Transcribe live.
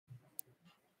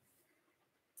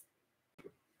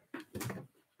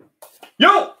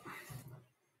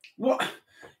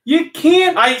You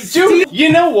can't. Dude,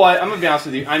 you know what? I'm gonna be honest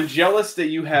with you. I'm jealous that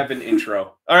you have an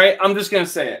intro. All right, I'm just gonna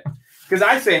say it because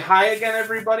I say hi again,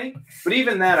 everybody. But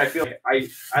even that, I feel like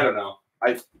I don't know.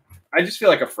 I just feel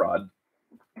like a fraud.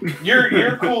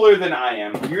 You're cooler than I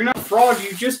am. You're not a fraud.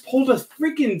 You just pulled a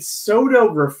freaking soda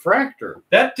refractor.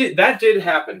 That did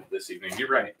happen this evening. You're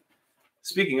right.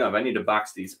 Speaking of, I need to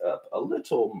box these up a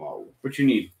little more. What you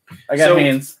need? I got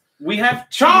hands. We have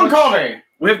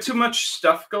we have too much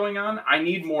stuff going on. I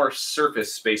need more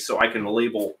surface space so I can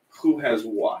label who has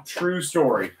what. True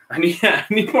story. I need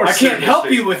more. I can't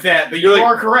help you with that, but you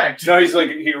are correct. No, he's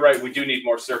like, you're right. We do need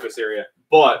more surface area,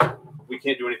 but we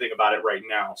can't do anything about it right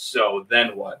now. So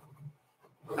then what?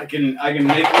 I can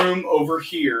make room over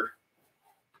here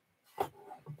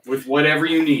with whatever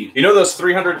you need. You know those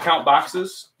 300 count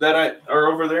boxes that are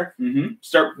over there? Mm-hmm.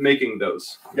 Start making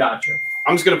those. Gotcha.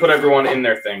 I'm just gonna put everyone in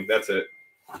their thing. That's it.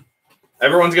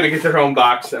 Everyone's gonna get their own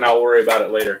box, and I'll worry about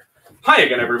it later. Hi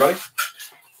again, everybody.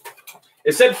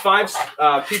 It said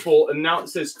 5 people, and now it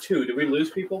says 2. Did we lose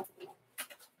people?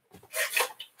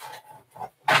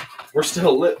 We're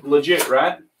still legit,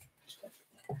 right?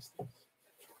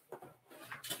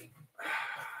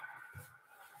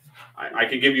 I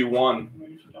can give you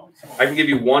one. I can give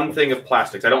you one thing of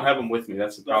plastics. I don't have them with me.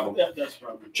 That's the problem. That's the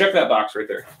problem. Check that box right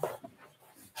there.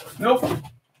 Nope.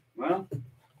 Well,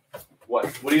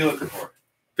 what are you looking for?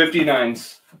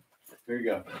 59s. There you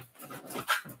go.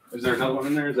 Is there another one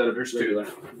in there? Is that a there's 2?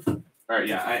 All right,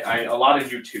 yeah, I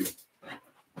allotted you 2.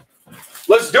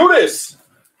 Let's do this.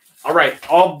 All right,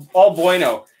 all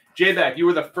bueno. J-Back, you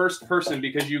were the first person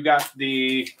because you got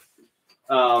the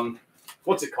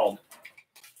what's it called?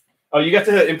 Oh, you got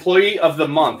the employee of the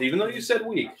month, even though you said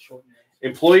week.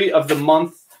 Employee of the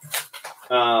month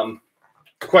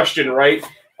question, right?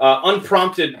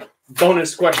 Unprompted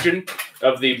bonus question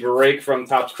of the break from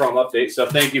Topps Chrome update. So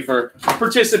thank you for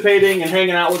participating and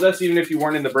hanging out with us, even if you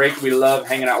weren't in the break. We love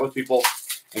hanging out with people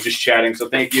and just chatting. So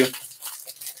thank you.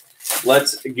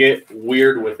 Let's get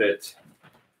weird with it.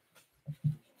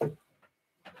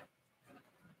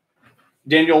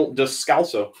 Daniel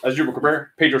Descalso, Asdrubal Cabrera,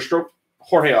 Pedro Strop,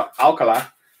 Jorge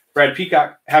Alcala, Brad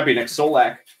Peacock, Happy Nick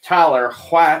Solak, Tyler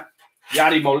Huat,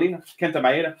 Yadi Molina, Kenta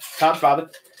Maeda, Todd Father,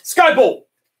 Skybolt.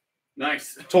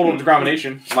 Nice. Total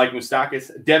Determination, Mike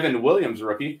Moustakis, Devin Williams,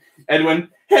 rookie, Edwin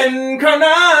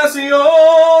Encarnacion.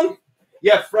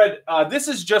 Yeah, Fred, this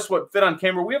is just what fit on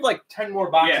camera. We have like 10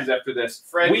 more boxes after this.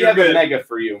 Fred, we have a mega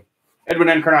for you. Edwin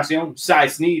Encarnacion, Cy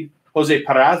Sneed, Jose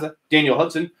Peraza, Daniel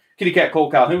Hudson, Kitty Cat Cole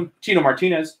Calhoun, Tino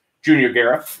Martinez, Junior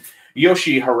Guerra,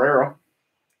 Yoshi Hirano,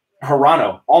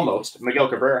 almost, Miguel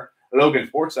Cabrera, Logan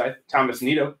Forsythe, Thomas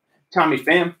Nito, Tommy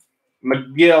Pham,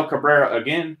 Miguel Cabrera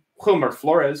again, Wilmer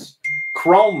Flores,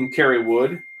 Chrome Kerry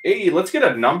Wood. Hey, let's get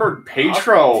a numbered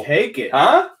Pedro. I'll take it.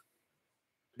 Huh?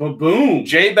 Ba-boom.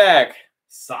 J-Back.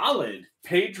 Solid.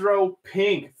 Pedro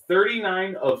Pink,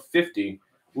 39 of 50.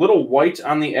 Little white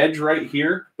on the edge right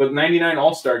here, but 99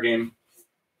 All-Star game.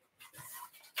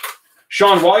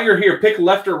 Sean, while you're here, pick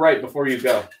left or right before you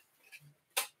go.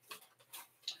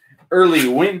 Early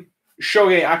win.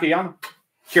 Shohei Akiyama.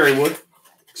 Kerry Wood.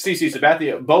 CC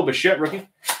Sabathia. Bo Bichette, rookie.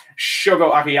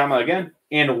 Shogo Akiyama again.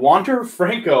 And Wander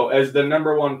Franco as the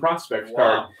 #1 prospect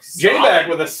card. J-Back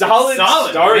with a solid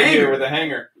start here with a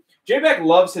hanger. J-Back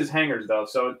loves his hangers, though,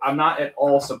 so I'm not at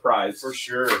all surprised. For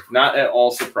sure. Not at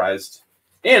all surprised.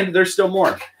 And there's still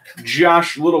more.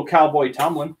 Josh Little Cowboy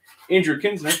Tomlin. Andrew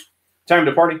Kinsner. Time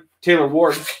to Party. Taylor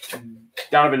Ward.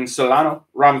 Donovan Solano.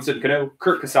 Robinson Cano.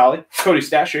 Kurt Casale. Cody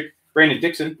Stashik. Brandon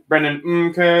Dixon. Brendan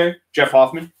Mk. Jeff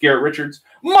Hoffman. Garrett Richards.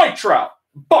 Mike Trout.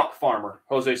 Buck Farmer.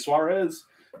 Jose Suarez.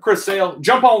 Chris Sale.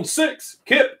 Jump on 6.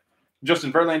 Kip.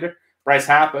 Justin Verlander. Bryce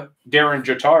Harper. Darren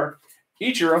Jeter.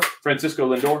 Ichiro.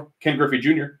 Francisco Lindor. Ken Griffey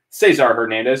Jr. Cesar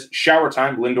Hernandez. Shower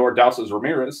Time. Lindor Dowses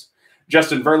Ramirez.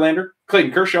 Justin Verlander.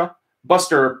 Clayton Kershaw.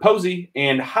 Buster Posey.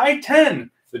 And High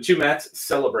 10. The 2 Mets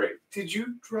celebrate. Did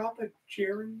you drop a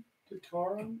Darren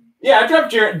Jeter? Yeah, I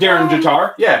dropped Darren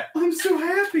Jeter. Yeah. I'm so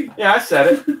happy. Yeah, I said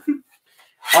it.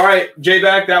 All right,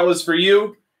 J-Back, that was for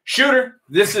you. Shooter,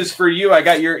 this is for you. I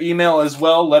got your email as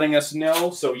well letting us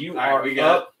know. So you are we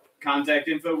got up. Contact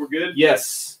info. We're good?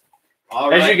 Yes. All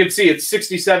right. As you can see, it's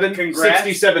 67. Congrats.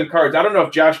 67 cards. I don't know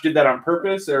if Josh did that on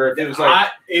purpose or if it was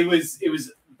like... It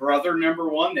was brother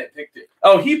 #1 that picked it.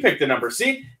 Oh, he picked the number.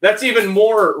 See? That's even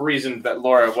more reason that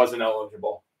Laura wasn't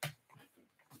eligible.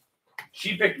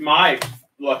 She picked my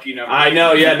lucky number. I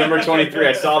know, yeah, number 23.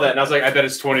 I saw that, and I was like, I bet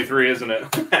it's 23, isn't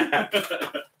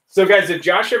it? So, guys, if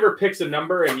Josh ever picks a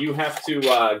number and you have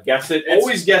to guess it,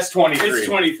 always guess 23. It's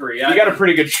 23. You got a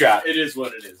pretty good shot. It is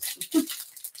what it is.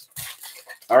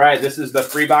 All right, this is the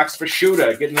free box for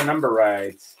Shuda, getting the number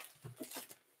right.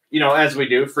 You know, as we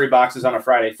do, free boxes on a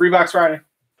Friday. Free box Friday.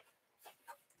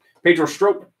 Pedro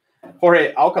Strop,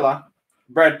 Jorge Alcala,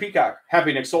 Brad Peacock,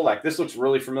 Happy Nick Solak. This looks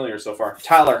really familiar so far.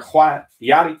 Tyler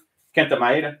Yachty, Kenta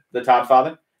Maeda, the Todd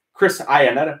Father, Chris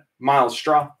Iannetta, Miles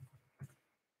Straw,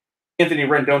 Anthony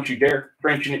Wren, Don't You Dare,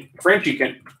 Franchi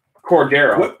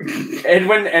Cordero,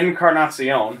 Edwin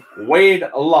Encarnacion, Wade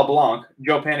LeBlanc,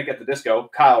 Joe Panic at the Disco,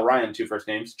 Kyle Ryan, 2 first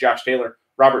names, Josh Taylor,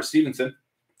 Robert Stevenson,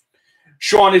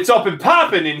 Sean, it's up and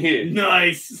popping in here.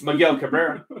 Nice. Miguel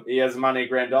Cabrera, Yasmani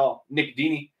Grandal, Nick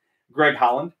Dini, Greg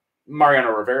Holland, Mariano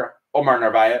Rivera, Omar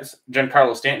Narvaez,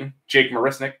 Giancarlo Stanton, Jake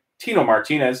Marisnik, Tino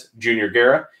Martinez, Junior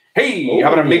Guerra. Hey,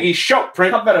 how about a Miggy shout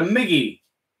print? How about a Miggy?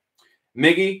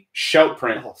 Miggy shout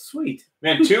print. Oh, sweet.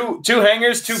 Man, two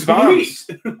hangers, 2 bombs.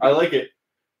 I like it.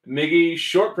 Miggy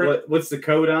short print. What's the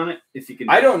code on it? If you can,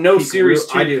 I don't know Series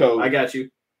 2 I do. code. I got you.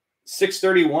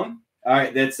 631. All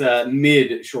right, that's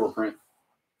mid short print.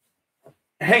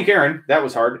 Hank Aaron, that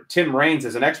was hard. Tim Raines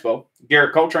as an expo.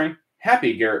 Garrett Coltrane.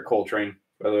 Happy Garrett Coltrane,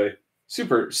 by the way.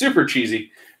 Super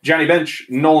cheesy. Johnny Bench,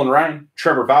 Nolan Ryan,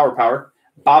 Trevor Power,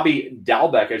 Bobby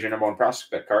Dalbeck as your number 1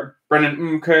 prospect card.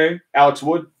 Brendan Mk, Alex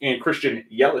Wood, and Christian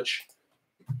Yelich.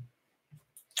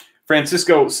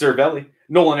 Francisco Cervelli,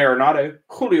 Nolan Arenado,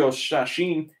 Julio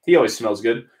Shashin. He always smells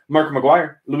good. Mark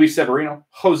McGuire, Luis Severino,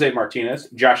 Jose Martinez,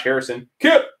 Josh Harrison,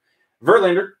 Kip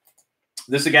Verlander.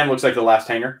 This again looks like the last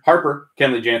hanger. Harper,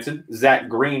 Kenley Jansen, Zach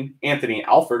Green, Anthony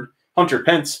Alford, Hunter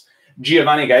Pence,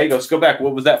 Giovanni Gallegos. Go back.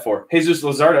 What was that for? Jesus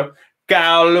Luzardo,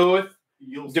 Kyle Lewis,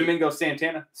 Domingo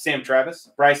Santana, Sam Travis,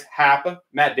 Bryce Happa,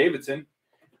 Matt Davidson,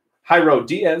 Jairo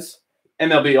Diaz,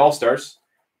 MLB All-Stars,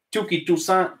 Tuki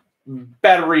Toussaint,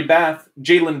 Battery Bath,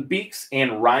 Jalen Beeks,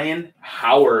 and Ryan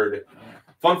Howard.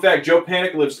 Fun fact, Joe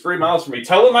Panic lives 3 miles from me.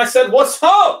 Tell him I said, what's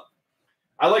up?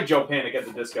 I like Joe Panic at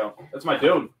the Disco. That's my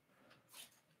dude.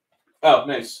 Oh,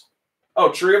 nice.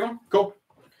 Oh, 3 of them? Cool.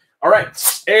 All right.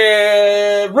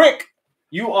 Rick,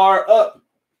 you are up.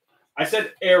 I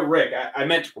said Rick. I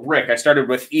meant Rick. I started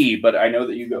with E, but I know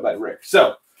that you go by Rick.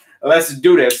 So let's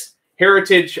do this.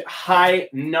 Heritage High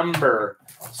Number.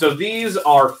 So these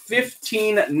are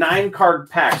 15 9-card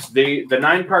packs. The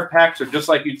 9-card packs are just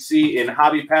like you'd see in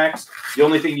hobby packs. The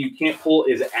only thing you can't pull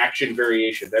is action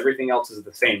variations. Everything else is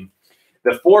the same.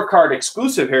 The 4-card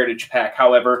exclusive Heritage pack,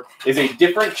 however, is a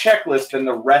different checklist than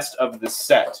the rest of the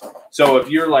set. So if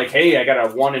you're like, hey, I got a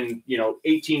 1 in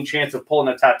 18 chance of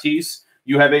pulling a Tatis,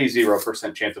 you have a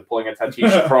 0% chance of pulling a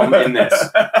Tatis Chrome in this.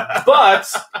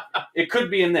 But it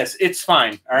could be in this. It's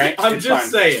fine. All right? I'm it's just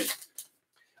fine. saying.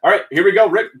 All right, here we go,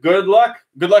 Rick. Good luck.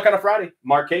 Good luck on a Friday.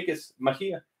 Markakis,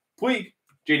 Mejia, Puig,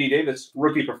 J.D. Davis,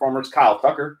 rookie performers Kyle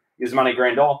Tucker, Yasmani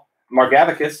Grandal,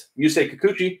 Margavicus, Yusei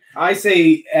Kikuchi. I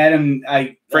say Adam.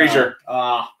 Frazier.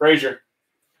 Frazier.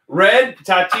 Red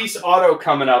Tatis auto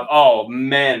coming up. Oh,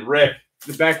 man, Rick.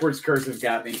 The backwards cursive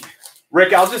got me.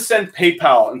 Rick, I'll just send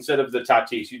PayPal instead of the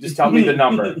Tatis. You just tell me the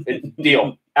number.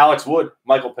 Deal. Alex Wood,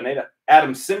 Michael Pineda,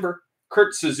 Adam Simber,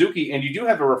 Kurt Suzuki, and you do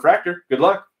have a refractor. Good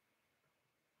luck.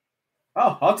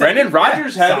 Oh, I'll take Brendan it.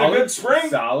 Rodgers had Solid. a good spring.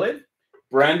 Solid.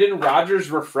 Brendan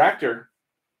Rodgers refractor.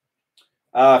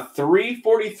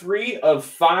 343 of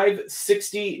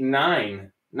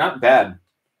 569. Not bad.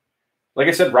 Like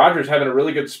I said, Rodgers having a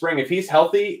really good spring. If he's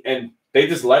healthy and they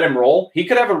just let him roll, he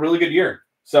could have a really good year.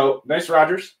 So, nice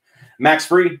Rodgers. Max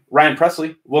Fried, Ryan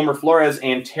Presley, Wilmer Flores,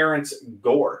 and Terrence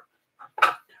Gore.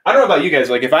 I don't know about you guys.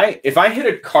 Like, if I hit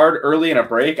a card early in a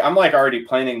break, I'm like already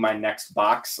planning my next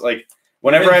box. Like,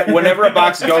 whenever a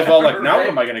box goes well, like, now what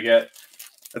am I going to get?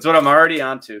 That's what I'm already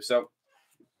on to. So,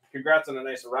 congrats on a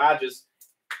nice Rodgers.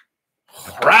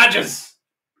 Rodgers!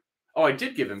 Oh, I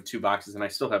did give him 2 boxes, and I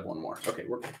still have 1 more. Okay,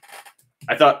 we're good.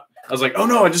 I was like, oh,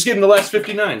 no, I just gave him the last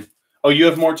 59. Oh, you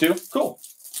have more, too? Cool.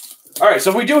 All right,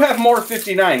 so we do have more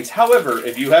 59s. However,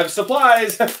 if you have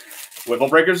supplies,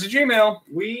 WiffleBreakers at Gmail.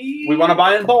 We want to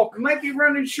buy in bulk. We might be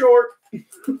running short.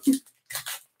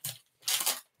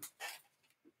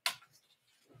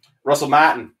 Russell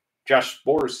Matten, Josh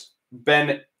Spores,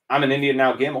 Ben, I'm an Indian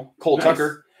now, Gamble, Cole Nice.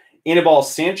 Tucker, Anibal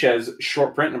Sanchez,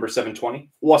 short print, number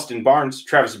 720, Weston Barnes,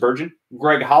 Travis Bergen,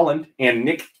 Greg Holland, and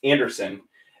Nick Anderson.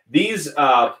 These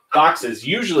boxes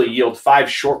usually yield 5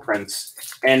 short prints,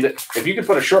 and if you could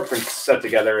put a short print set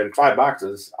together in 5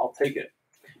 boxes, I'll take it.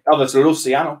 Elvis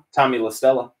Luciano, Tommy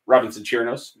LaStella, Robinson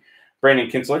Chirinos, Brandon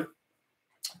Kinsler,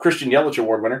 Christian Yelich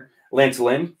Award winner, Lance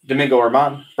Lynn, Domingo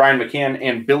Armand, Brian McCann,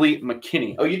 and Billy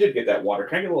McKinney. Oh, you did get that water.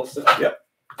 Can I get a little sip? Yep.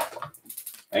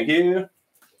 Thank you.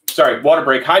 Sorry, water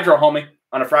break. Hydro, homie,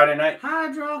 on a Friday night.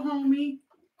 Hydro, homie.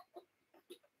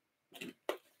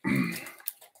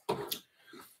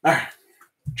 All right.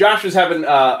 Josh is having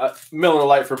a Miller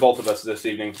Lite for both of us this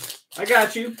evening. I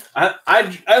got you.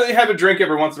 I have a drink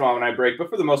every once in a while when I break,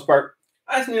 but for the most part,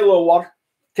 I just need a little water.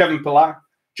 Kevin Pillar,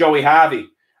 Joey Harvey.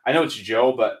 I know it's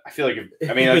Joe, but I feel like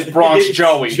it's Bronx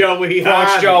Joey.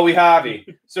 Bronx Joey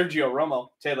Harvey. Sergio Romo,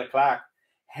 Taylor Clark,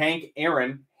 Hank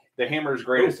Aaron, the Hammer's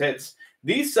greatest hits.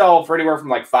 These sell for anywhere from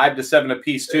like 5 to 7 a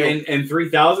piece too. And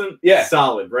 3,000? Yeah.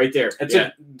 Solid right there.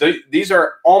 These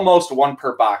are almost one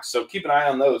per box, so keep an eye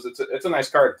on those. It's a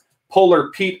nice card. Polar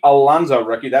Pete Alonso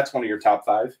rookie. That's one of your top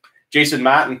 5. Jason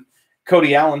Martin,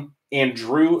 Cody Allen, and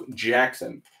Drew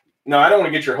Jackson. No, I don't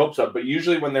want to get your hopes up, but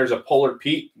usually when there's a Polar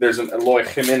Pete, there's an Eloy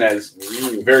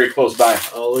Jimenez very close by.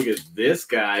 Oh, look at this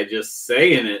guy just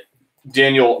saying it.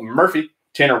 Daniel Murphy,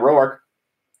 Tanner Roark,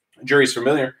 Jury's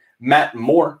Familiar, Matt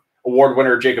Moore, award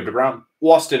winner Jacob DeGrom,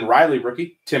 Austin Riley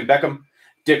rookie, Tim Beckham,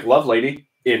 Dick Lovelady,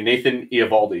 and Nathan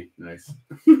Eovaldi. Nice.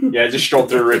 Yeah, I just strolled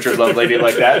through Richard Lovelady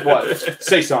like that. What?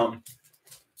 Say something.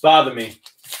 Bother me.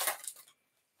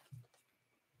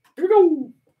 Here we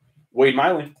go. Wade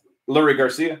Miley, Lurie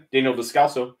Garcia, Daniel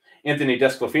Descalso, Anthony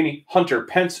Desclafini, Hunter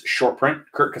Pence, short print,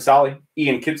 Kurt Casale,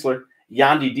 Ian Kinsler,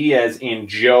 Yandy Diaz, and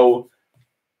Joe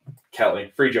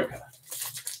Kelly. Free Joe Kelly.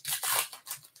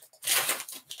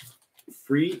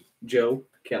 Free Joe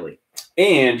Kelly.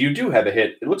 And you do have a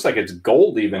hit. It looks like it's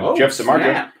gold even. Oh, Jeff Samardzija,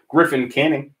 snap. Griffin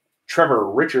Canning, Trevor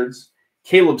Richards,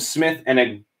 Caleb Smith, and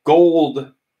a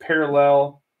gold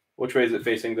parallel. Which way is it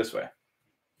facing? This way.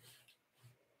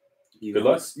 Good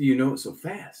luck. You know it so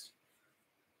fast.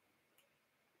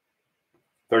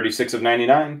 36 of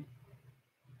 99.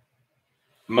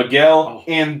 Miguel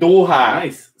Andujar.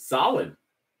 Nice. Solid.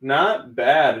 Not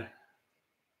bad.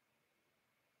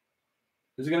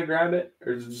 Is he going to grab it?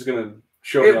 Or is it just going to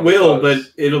show It will, but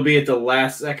it'll be at the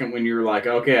last second when you're like,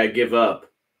 okay, I give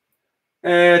up.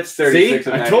 It's 36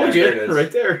 of 99. I told you.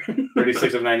 Right there.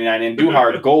 36 of 99.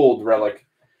 Andujar, gold relic.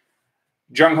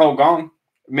 Jung Ho Gong,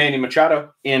 Manny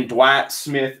Machado, and Dwight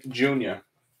Smith Jr.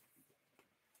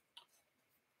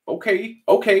 Okay.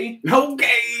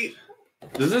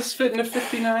 Does this fit into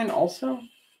 59 also?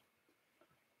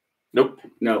 Nope.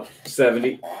 No.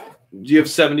 70. Do you have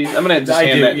 70s? I'm going to just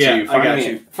hand that to you. I got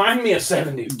you. Find me a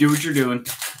 70. Do what you're doing.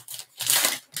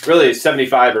 Really,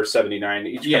 75 or 79.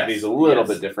 Each company's a little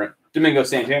bit different. Domingo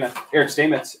Santana, Eric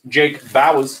Stamets, Jake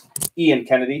Bowes, Ian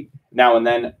Kennedy, now and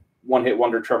then one-hit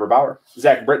wonder Trevor Bauer,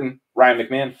 Zach Britton, Ryan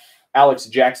McMahon, Alex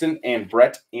Jackson, and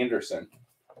Brett Anderson.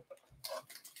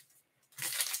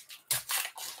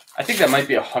 I think that might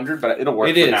be 100, but it'll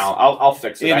work for now. I'll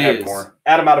fix it. I have more.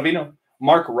 Adam Ottavino,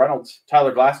 Mark Reynolds,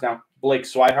 Tyler Glasnow, Blake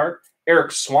Swihart,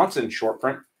 Eric Swanson, short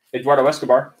print, Eduardo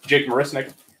Escobar, Jake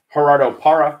Marisnik, Gerardo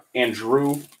Parra, and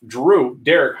Drew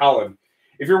Derek Holland.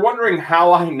 If you're wondering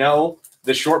how I know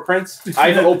the short prints,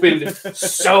 I've opened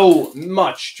so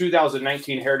much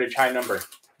 2019 Heritage High number.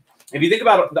 If you think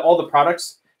about all the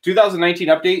products, 2019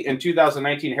 Update and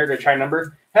 2019 Heritage High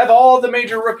number have all the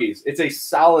major rookies. It's a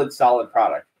solid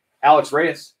product. Alex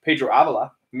Reyes, Pedro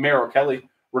Avila, Merrill Kelly,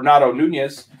 Renato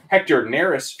Nunez, Hector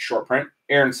Neris, short print,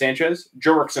 Aaron Sanchez,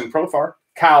 Jurickson Profar,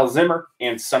 Kyle Zimmer,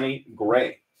 and Sonny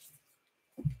Gray.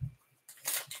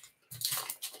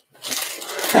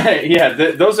 Yeah,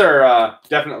 those are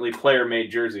definitely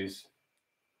player-made jerseys.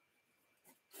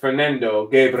 Fernando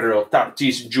Gabriel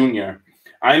Tatis Jr.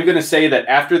 I'm going to say that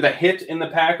after the hit in the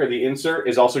pack or the insert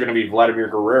is also going to be Vladimir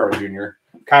Guerrero Jr.,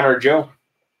 Connor Joe,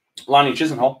 Lonnie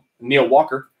Chisenhall, Neil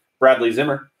Walker, Bradley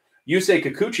Zimmer, Yusei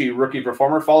Kikuchi, rookie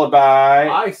performer, followed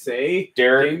by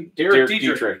Derek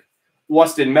Dietrich,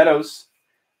 Weston Meadows,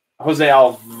 Jose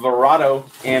Alvarado,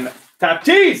 and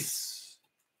Tatis.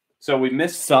 So we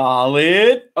missed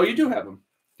solid. Oh, you do have them.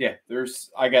 Yeah,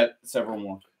 I got several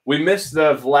more. We missed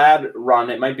the Vlad run.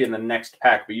 It might be in the next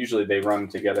pack, but usually they run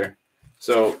together.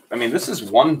 So, I mean, this is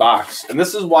one box, and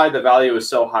this is why the value is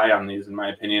so high on these, in my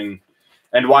opinion,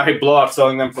 and why Blowout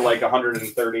selling them for like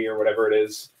 130 or whatever it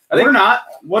is. I think we're not.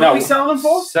 What are we selling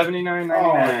for? $79.99.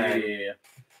 Oh, yeah.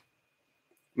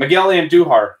 Miguel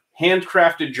Andujar,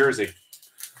 handcrafted jersey.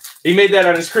 He made that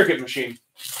on his cricket machine.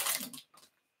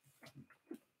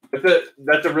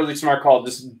 That's a really smart call.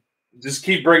 Just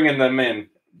keep bringing them in.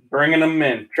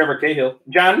 Trevor Cahill.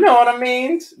 John, know what I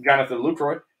mean? Jonathan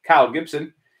Lucroy. Kyle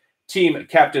Gibson. Team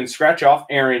Captain Scratch-Off.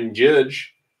 Aaron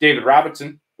Judge. David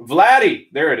Robinson. Vladdy.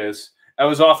 There it is. I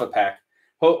was off a pack.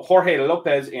 Jorge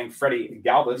Lopez and Freddie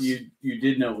Galvis. You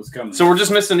did know it was coming. So we're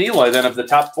just missing Eloy then of the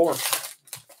top 4.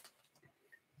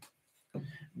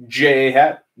 J.A.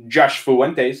 Hatt. Josh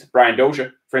Fuentes. Brian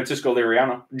Doja. Francisco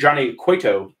Liriano. Johnny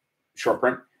Cueto. Short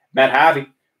print. Matt Harvey,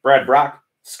 Brad Brock,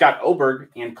 Scott Oberg,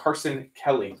 and Carson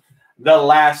Kelly. The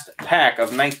last pack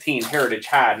of 19 Heritage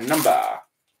High number.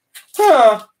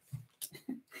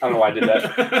 I don't know why I did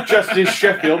that. Justice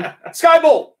Sheffield.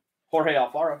 Skybolt. Jorge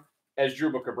Alfaro.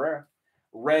 Asdrubal Cabrera.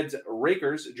 Reds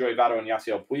Rakers. Joey Votto and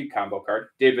Yasiel Puig combo card.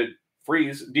 David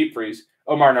Freeze. Deep Freeze.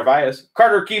 Omar Narvaez.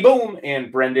 Carter Keyboom.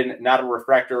 And Brendan Not a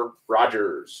Refractor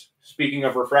Rogers. Speaking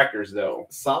of refractors, though.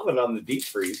 Solid on the deep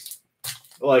freeze.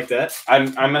 I like that.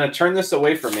 I'm going to turn this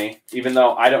away from me, even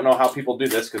though I don't know how people do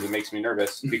this because it makes me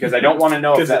nervous. Because I don't want to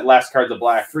know if that last card's a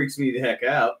black. Freaks me the heck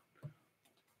out.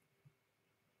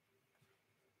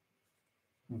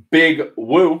 Big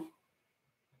Woo.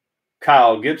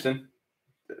 Kyle Gibson.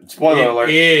 Spoiler alert.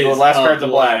 The last card's a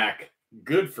black.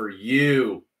 Good for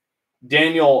you.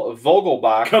 Daniel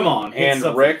Vogelbach. Come on. And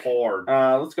Rick. Hard.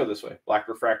 Let's go this way. Black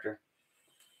refractor.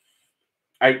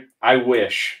 I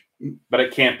wish, but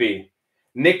it can't be.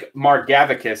 Nick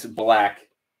Margavicus, black.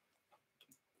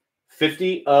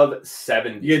 50 of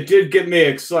 70. You did get me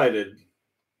excited.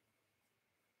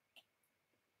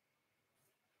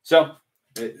 So,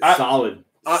 solid.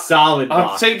 Solid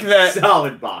box. I'll take that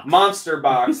solid box. monster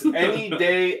box any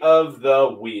day of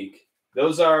the week.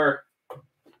 Those are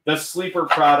the sleeper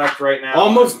product right now.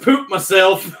 Almost pooped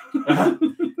myself.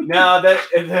 No,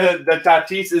 the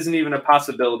Tatis isn't even a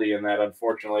possibility in that,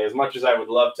 unfortunately. As much as I would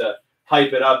love to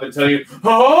hype it up and tell you,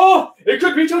 oh, it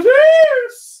could be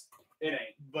Tatis. It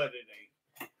ain't, but it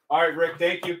ain't. All right, Rick,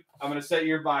 thank you. I'm going to set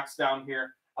your box down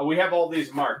here. We have all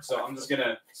these marked, so I'm just going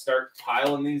to start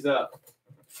piling these up.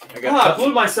 I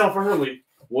blew myself early.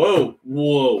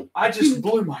 Whoa. I just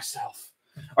blew myself.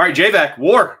 All right, JVac,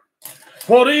 war.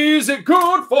 What is it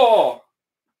good for?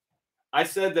 I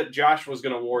said that Josh was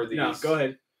going to war these. No, go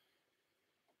ahead.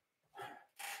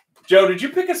 Joe, did you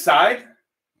pick a side?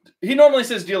 He normally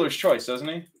says dealer's choice, doesn't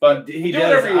he? But he do does.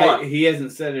 whatever you want. He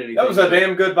hasn't said anything. That was a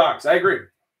damn good box. I agree.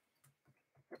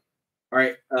 All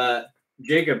right,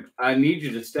 Jacob, I need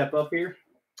you to step up here.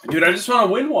 Dude, I just want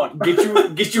to win one.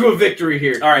 Get you a victory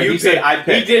here. All right, he said I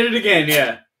picked. He did it again,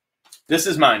 yeah. This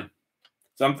is mine.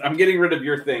 So I'm getting rid of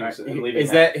your things. Right. And leaving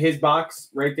is that his box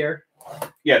right there?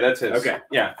 Yeah, that's his. Okay.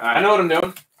 Yeah, right. I know what I'm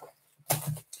doing.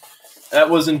 That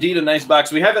was indeed a nice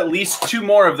box. We have at least 2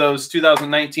 more of those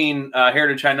 2019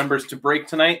 Heritage High numbers to break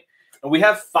tonight. And we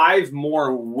have 5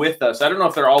 more with us. I don't know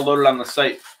if they're all loaded on the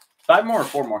site. 5 more or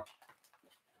 4 more?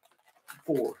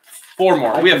 4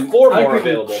 more. We have 4 more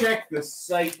available. Check the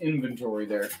site inventory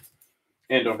there.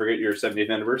 And don't forget your 70th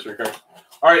anniversary card.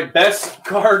 All right, best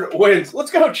card wins.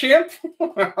 Let's go, champ.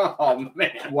 Oh,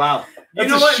 man. Wow. That's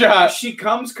you know a what? shot. She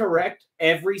comes correct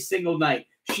every single night.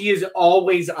 She is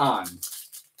always on.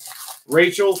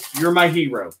 Rachel, you're my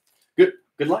hero. Good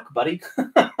luck, buddy.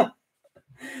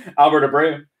 Albert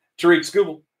Abreu, Tariq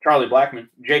Skubal, Charlie Blackmon,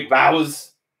 Jake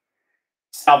Vows,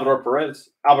 Salvador Perez,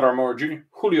 Albert Armora Jr.,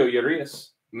 Julio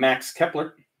Urias, Max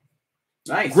Kepler.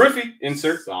 Nice. Griffey,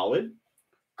 insert. Solid.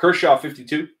 Kershaw,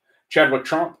 52. Chadwick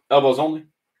Trump, elbows only.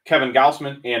 Kevin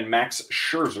Gausman, and Max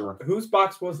Scherzer. Whose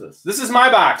box was this? This is my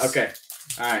box. Okay.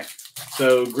 All right.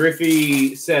 So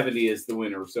Griffey 70 is the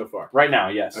winner so far. Right now,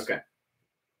 yes. Okay.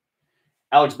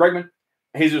 Alex Bregman,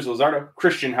 Jesus Luzardo,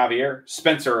 Christian Javier,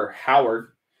 Spencer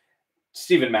Howard,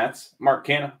 Steven Matz, Mark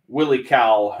Canna, Willie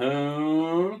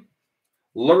Calhoun,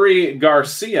 Lurie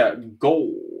Garcia,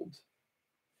 gold.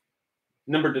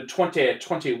 Number to 20 at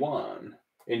 21.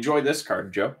 Enjoy this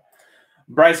card, Joe.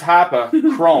 Bryce Harper,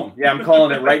 chrome. Yeah, I'm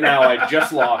calling it right now. I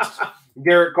just lost.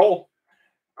 Garrett Cole,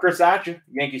 Chris Archer,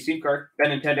 Yankee team card,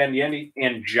 Benintendi,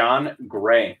 and John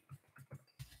Gray.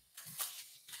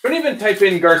 Don't even type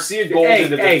in Garcia Gold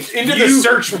into the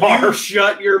search bar. You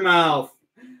shut your mouth.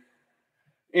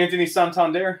 Anthony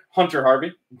Santander, Hunter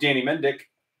Harvey, Danny Mendick,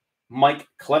 Mike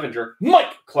Clevenger,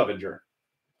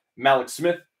 Malik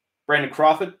Smith, Brandon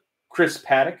Crawford, Chris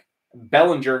Paddock,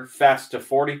 Bellinger, fast to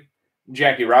 40,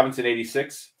 Jackie Robinson,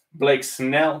 86, Blake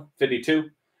Snell, 52,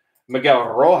 Miguel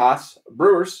Rojas,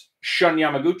 Brewers, Shun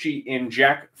Yamaguchi, and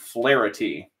Jack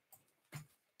Flaherty.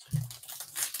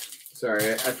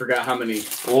 Sorry, I forgot how many.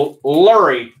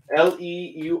 Lurie,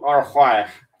 L-E-U-R-Y.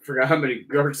 Forgot how many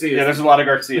Garcias. Yeah, there's a lot of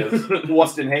Garcias.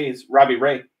 Weston Hayes, Robbie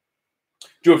Ray.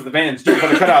 Do it for the Vans. Do it for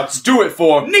the cutouts. Do it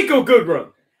for Nico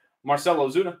Goodrum. Marcelo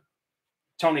Zuna,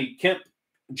 Tony Kemp,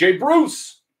 Jay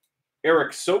Bruce,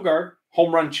 Eric Sogard,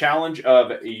 home run challenge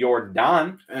of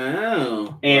Jordan.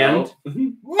 Oh. And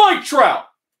Mike Trout.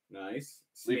 Nice.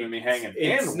 Leaving me hanging.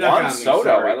 It's And Juan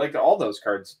Soto. I liked all those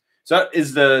cards. So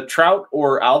is the Trout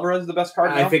or Alvarez the best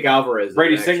card now? I think Alvarez.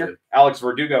 Brady Singer, Alex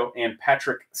Verdugo, and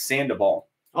Patrick Sandoval.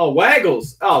 Oh,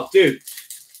 Waggles. Oh, dude.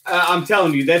 I'm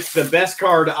telling you, that's the best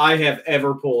card I have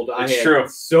ever pulled. I had true.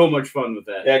 So much fun with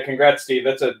that. Yeah, congrats, Steve.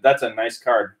 That's a nice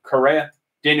card. Correa,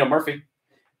 Daniel Murphy.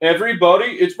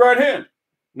 Everybody, it's Brad Hand.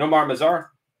 Nomar Mazar.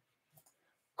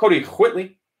 Cody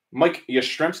Whitley. Mike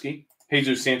Yastrzemski,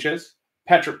 Jesus Sanchez,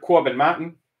 Patrick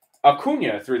Corbin-Martin,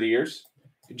 Acuna through the years,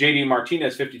 JD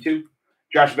Martinez, 52,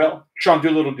 Josh Bell, Sean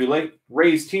Doolittle-Dulé,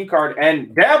 Ray's team card,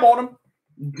 and dab on him.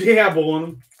 Dab on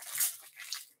him.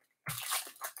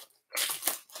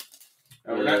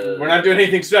 We're not doing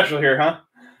anything special here, huh?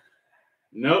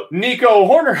 Nope. Nico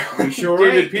Horner, We sure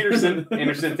David ain't. Peterson,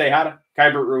 Anderson Tejada,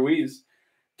 Keibert Ruiz,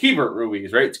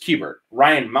 right? It's Keibert.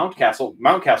 Ryan Mountcastle.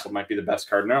 Mountcastle might be the best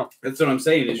card now. That's what I'm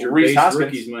saying. Is your Reese base Hoskins,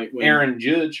 rookies might win. Aaron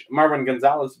Judge, Marvin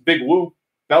Gonzalez, Big Woo,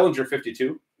 Bellinger,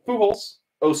 52, Pujols,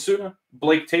 Osuna,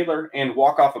 Blake Taylor, and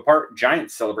walk off apart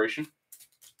Giants celebration.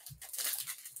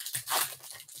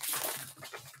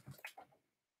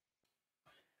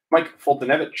 Mike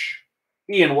Fultonevich,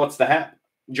 Ian What's the Hat,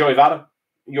 Joey Votto,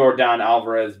 Yordan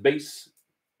Alvarez base,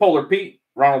 Polar Pete,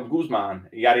 Ronald Guzman,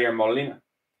 Yadier Molina,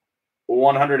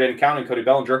 100 and counting Cody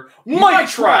Bellinger, Mike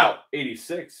Trout,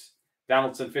 86,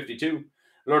 Donaldson, 52,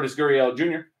 Lourdes Gurriel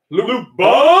Jr., Luke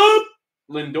Bob,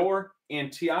 Lindor, and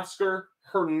Teoscar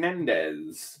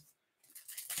Hernandez.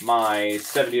 My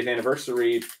 70th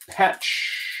anniversary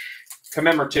patch,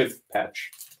 commemorative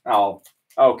patch. Oh,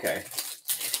 okay.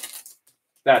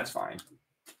 That's fine.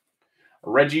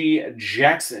 Reggie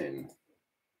Jackson.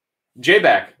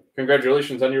 J-Back,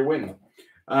 congratulations on your win.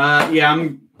 Yeah,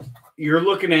 you're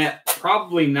looking at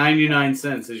probably 99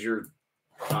 cents as your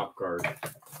top card.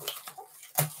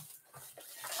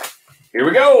 Here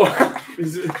we go.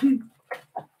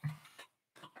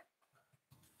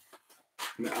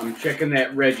 I'm checking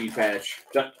that Reggie patch.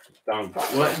 Down.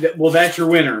 Well, that's your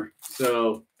winner,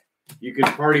 so you can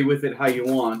party with it how you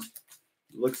want.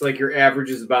 Looks like your average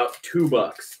is about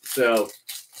 $2, so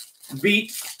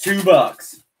beat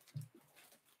 $2.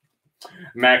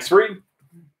 Max Fried,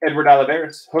 Edward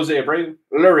Olivares, Jose Abreu,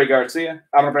 Lurie Garcia,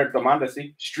 Alberto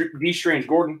Mondesi, D. Strange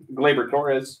Gordon, Gleyber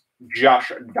Torres,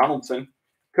 Josh Donaldson,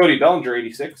 Cody Bellinger,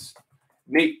 86,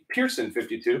 Nate Pearson,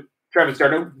 52, Travis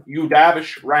Darno, Yu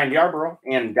Darvish, Ryan Yarborough,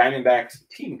 and Diamondbacks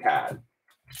team card.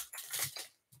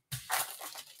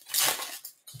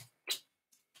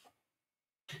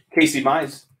 Casey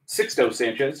Mize, Sixto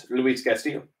Sanchez, Luis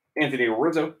Castillo, Anthony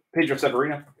Rizzo, Pedro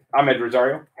Severino, Ahmed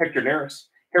Rosario, Hector Neris,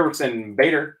 Harrison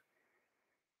Bader,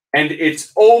 and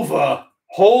it's over.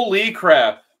 Holy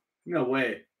crap. No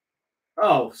way.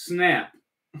 Oh, snap.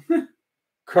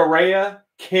 Correa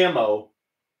Camo,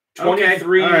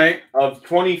 23 okay. of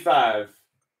 25.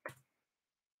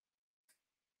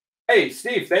 Hey,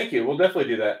 Steve, thank you. We'll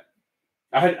definitely do that.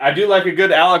 I do like a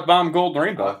good Alec Baum gold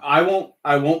rainbow. I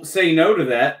won't say no to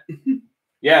that.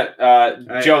 Yeah,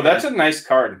 Joe, that's a nice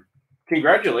card.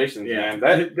 Congratulations, man.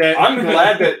 I'm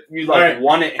glad that you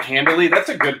won it handily. That's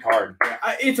a good card.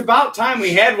 It's about time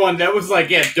we had one that was like,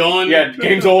 yeah, done. Yeah,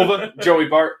 game's over. Joey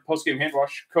Bart, postgame hand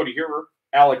wash, Cody Herer,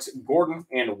 Alex Gordon,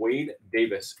 and Wade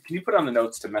Davis. Can you put on the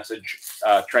notes to message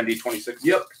Trendy26?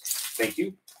 Yep. Thank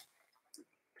you.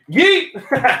 Yeet!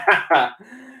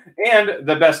 And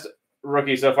the best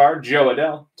rookie so far, Joe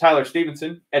Adell, Tyler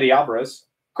Stevenson, Eddie Alvarez,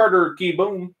 Carter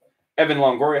Keyboom, Evan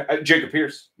Longoria, Jacob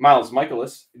Pierce, Miles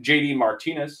Michaelis, JD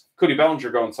Martinez, Cody Bellinger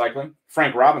going cycling,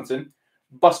 Frank Robinson,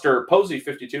 Buster Posey,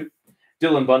 52,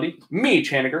 Dylan Bundy,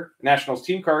 Mitch Haniger, Nationals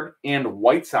team card, and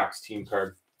White Sox team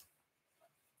card.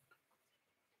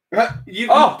 You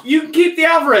can keep the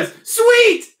Alvarez.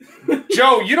 Sweet!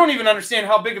 Joe, you don't even understand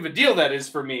how big of a deal that is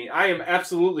for me. I am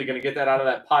absolutely going to get that out of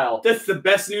that pile. That's the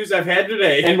best news I've had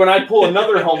today. And when I pull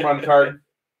another home run card,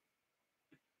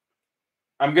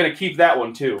 I'm going to keep that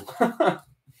one too.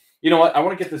 You know what? I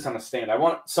want to get this on a stand. I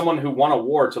want someone who won a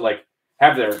war to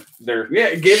have their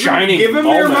shining give him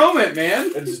moment. your moment,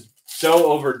 man. It's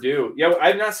so overdue. Yeah,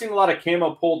 I've not seen a lot of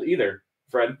camo pulled either,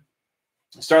 Fred.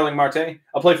 Starling Marte,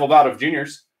 a playful bout of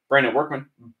juniors. Brandon Workman,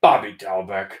 Bobby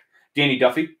Dalbec, Danny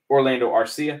Duffy, Orlando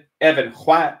Arcia, Evan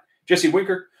White, Jesse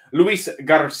Winker, Luis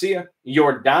Garcia,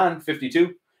 Yordan,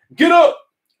 52. Get up!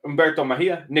 Humberto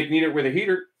Mejia, Nick Nieder with a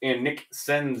heater, and Nick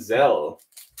Senzel.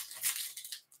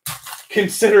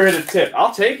 Consider it a tip.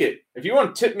 I'll take it. If you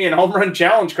want to tip me in home run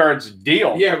challenge cards,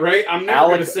 deal. Yeah, right. I'm never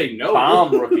going to say no.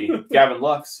 Bomb rookie, Gavin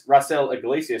Lux, Raisel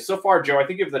Iglesias. So far, Joe, I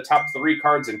think you have the top 3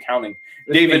 cards and counting.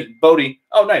 David Bodie.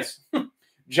 Oh, nice.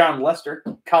 John Lester,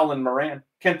 Colin Moran,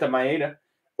 Kenta Maeda,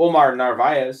 Omar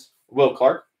Narvaez, Will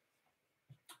Clark,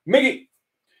 Miggy,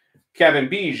 Kevin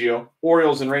Biggio,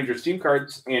 Orioles and Rangers team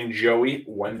cards, and Joey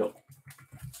Wendell.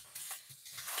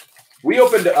 We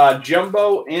opened a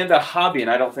jumbo and a hobby, and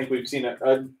I don't think we've seen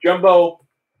a jumbo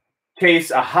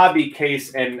case, a hobby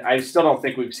case, and I still don't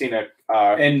think we've seen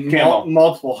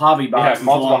multiple hobby boxes. Yeah,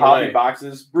 multiple hobby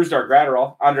boxes. Bruce Dark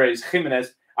Gratterall, Andres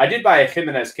Jimenez. I did buy a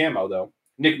Jimenez camo, though.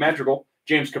 Nick Madrigal,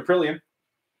 James Caprillion,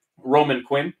 Roman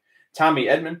Quinn, Tommy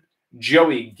Edman,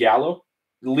 Joey Gallo,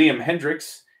 Liam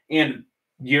Hendricks, and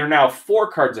you're now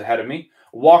 4 cards ahead of me.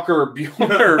 Walker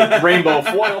Buehler, Rainbow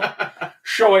Foil,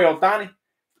 Shohei Ohtani,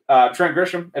 Trent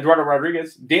Grisham, Eduardo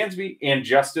Rodriguez, Dansby, and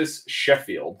Justice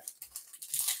Sheffield.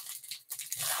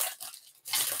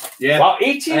 Yeah. Wow,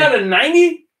 18 out of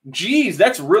 90? Jeez,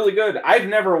 that's really good. I've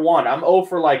never won. I'm 0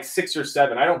 for like 6 or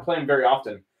 7. I don't play them very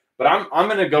often. But I'm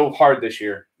going to go hard this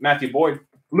year. Matthew Boyd,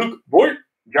 Luke Boyd,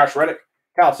 Josh Reddick,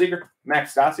 Kyle Seager,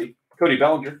 Max Stassi, Cody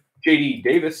Bellinger, J.D.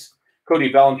 Davis, Cody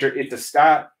Bellinger, It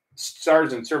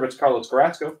Stars and Servants Carlos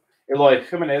Carrasco, Eloy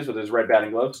Jimenez with his red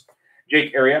batting gloves,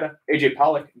 Jake Arrieta, AJ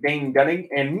Pollock, Dane Dunning,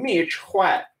 and Mitch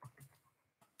White.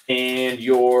 And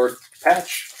your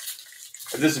patch.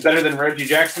 If this is better than Reggie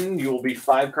Jackson, you will be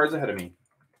 5 cards ahead of me.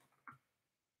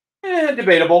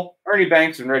 Debatable. Ernie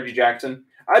Banks and Reggie Jackson.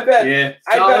 I bet. Yeah.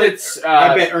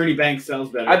 I bet Ernie Banks sells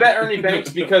better. I bet Ernie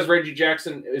Banks because Reggie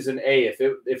Jackson is an A.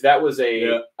 If that was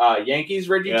a Yankees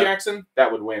Reggie Jackson,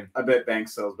 that would win. I bet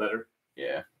Banks sells better.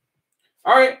 Yeah.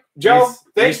 All right, Joe.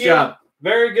 Thank you. Job.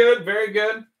 Very good. Very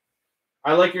good.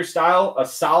 I like your style. A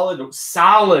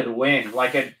solid win.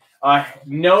 Like a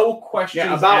no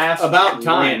questions asked. About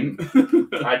time.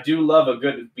 I do love a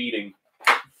good beating.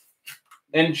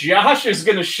 And Josh is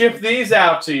going to ship these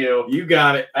out to you. You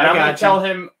got it. And I'm going to tell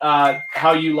him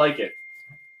how you like it.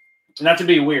 Not to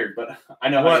be weird, but I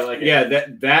know how you like it. Yeah,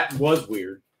 that was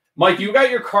weird. Mike, you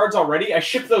got your cards already? I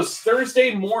shipped those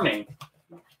Thursday morning.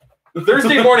 And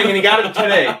he got them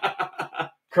today.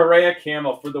 Correa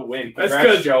Camo for the win.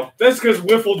 Congrats, Joe. That's because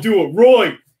Wiffle do it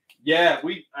right. Yeah,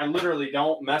 I literally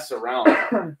don't mess around.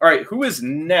 All right, who is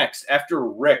next after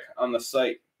Rick on the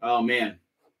site? Oh, man.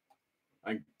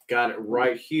 I got it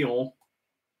right here. All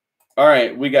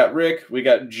right, we got Rick. We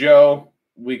got Joe.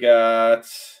 We got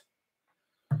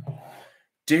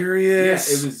Darius.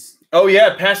 Yeah, it was. Oh,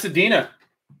 yeah, Pasadena.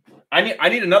 I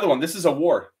need another one. This is a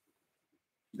war.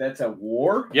 That's a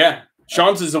war? Yeah.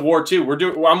 Sean's is a war, too.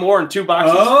 I'm war in 2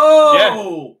 boxes.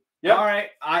 Oh! Yeah. Yep. All right.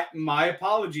 My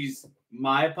apologies.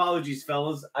 My apologies,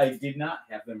 fellas. I did not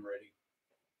have them ready.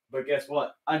 But guess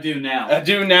what? I do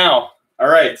now. All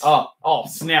right. Oh,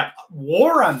 snap.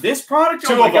 War on this product?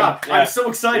 2 oh, my of them. God. Yeah. I'm so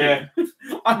excited. Yeah.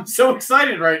 I'm so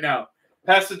excited right now.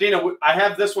 Pasadena, I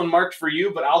have this one marked for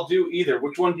you, but I'll do either.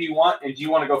 Which one do you want? And do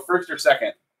you want to go first or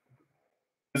second?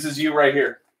 This is you right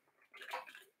here.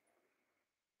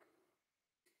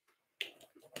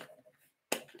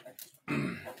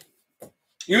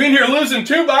 You in here losing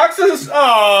 2 boxes?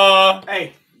 Oh,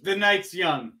 Hey, the night's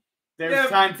young. There's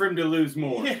time for him to lose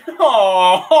more.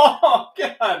 Oh,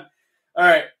 God. All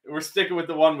right, we're sticking with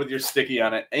the one with your sticky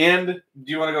on it. And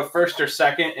do you want to go first or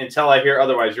second until I hear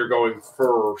otherwise? You're going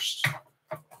first.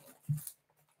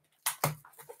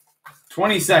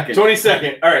 22nd.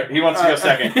 22nd. All right, he wants to go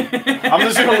second. I'm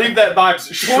just going to leave that box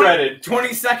shredded.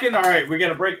 22nd? All right, we got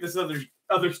to break this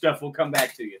other stuff. We'll come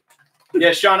back to you.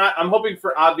 Yeah, Sean, I'm hoping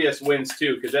for obvious wins,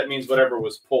 too, because that means whatever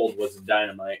was pulled was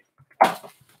dynamite.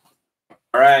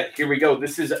 All right, here we go.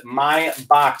 This is my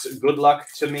box. Good luck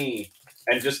to me.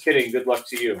 And just kidding, good luck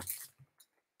to you.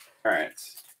 All right.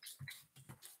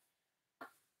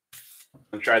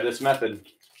 Let's try this method.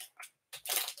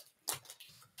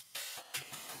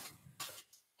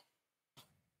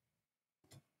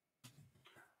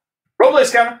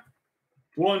 Robles counter.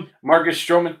 1. Marcus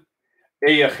Stroman.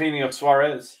 Eugenio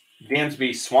Suarez.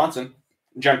 Dansby Swanson.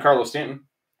 Giancarlo Stanton.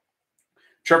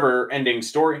 Trevor Ending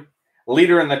Story.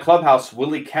 Leader in the clubhouse,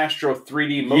 Willie Castro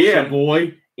 3D Motion. Yeah,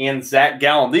 boy. And Zach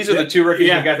Gallen. These are the 2 rookies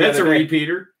you got. That's a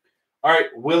repeater. All right,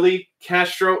 Willie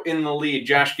Castro in the lead.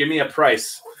 Josh, give me a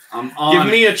price. I'm on.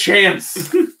 Give me a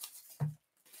chance.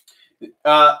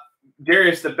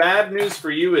 Darius, the bad news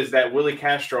for you is that Willie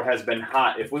Castro has been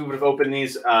hot. If we would have opened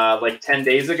these like 10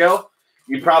 days ago,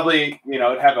 you'd probably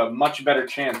have a much better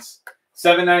chance.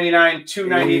 $7.99,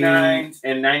 $2.99,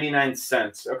 and 99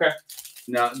 cents. Okay.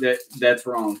 No, that's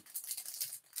wrong.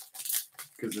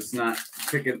 Because it's not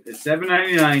picking. It's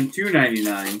 $7.99,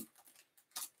 $2.99.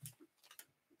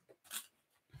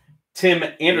 Tim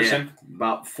Anderson,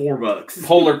 about $4.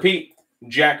 Polar Pete,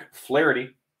 Jack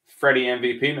Flaherty, Freddie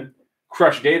MVP-man,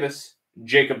 Crush Davis,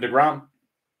 Jacob deGrom,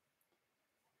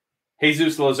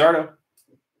 Jesus Luzardo,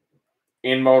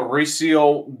 and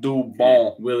Mauricio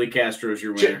Dubon. Willie Castro's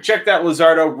your winner. Check that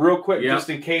Luzardo real quick,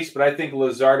 just in case. But I think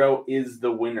Luzardo is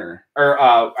the winner, or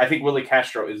I think Willie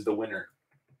Castro is the winner.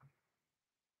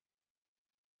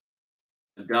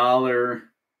 $1.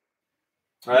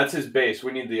 That's his base.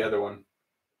 We need the other one.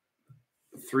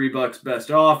 $3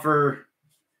 best offer.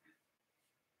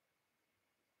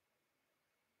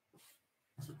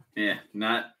 Yeah,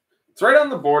 not. It's right on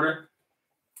the border.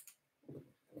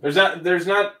 There's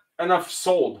not enough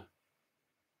sold.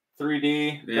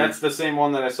 3D. Yeah. That's the same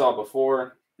one that I saw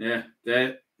before. Yeah,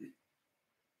 that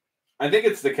I think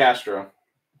it's the Castro.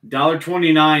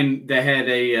 $1.29 that had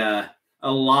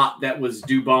a lot that was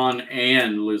Dubon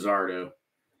and Luzardo.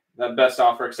 That best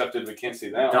offer accepted. We can't see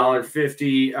that.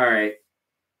 $1.50. All right.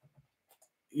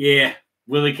 Yeah,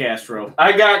 Willie Castro.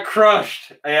 I got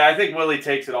crushed. Yeah, I think Willie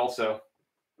takes it also.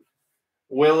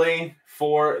 Willie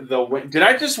for the win. Did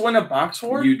I just win a box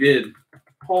war? You did.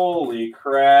 Holy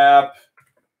crap.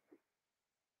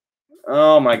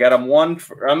 Oh my god,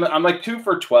 I'm like 2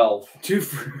 for 12. 2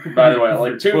 for By the way,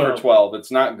 like 2 for 12.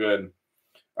 It's not good.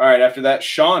 All right, after that,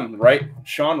 Sean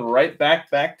right back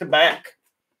to back.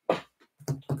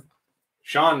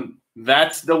 Sean,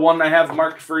 that's the one I have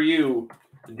marked for you.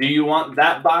 Do you want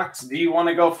that box? Do you want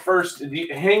to go first?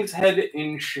 Hangs head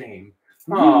in shame.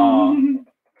 Aww.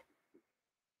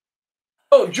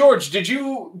 Oh, George, did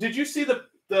you see the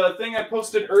thing I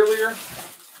posted earlier?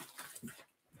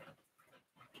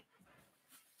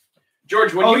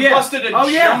 George, when you busted a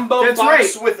jumbo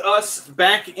box with us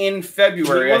back in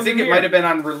February, I think it might have been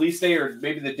on release day or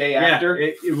maybe the day after.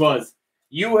 It was.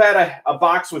 You had a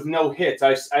box with no hits.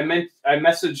 I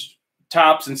messaged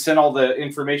Topps and sent all the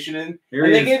information in,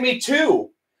 and they gave me 2.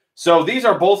 So these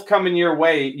are both coming your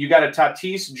way. You got a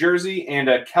Tatis jersey and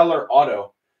a Keller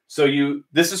auto. So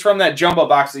this is from that jumbo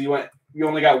box that you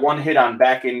only got 1 hit on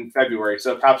back in February.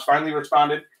 So Topps finally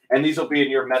responded, and these will be in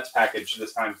your Mets package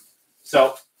this time.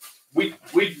 So we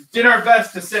did our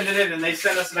best to send it in, and they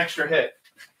sent us an extra hit.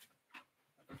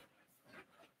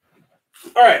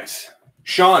 All right,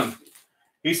 Sean.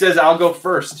 He says I'll go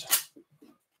first.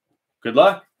 Good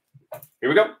luck. Here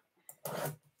we go.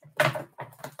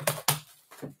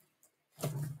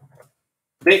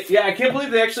 I can't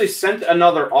believe they actually sent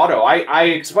another auto. I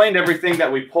explained everything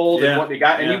that we pulled and what we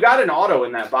got, and you got an auto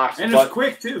in that box. And it's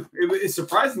quick, too. It's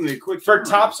surprisingly quick. For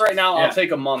Topps right now, I'll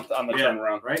take a month on the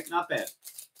turnaround. Right? Not bad.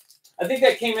 I think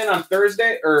that came in on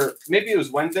Thursday, or maybe it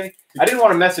was Wednesday. I didn't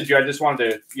want to message you. I just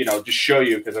wanted to, just show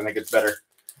you because I think it's better.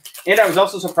 And I was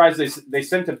also surprised they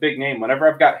sent a big name.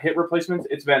 Whenever I've got hit replacements,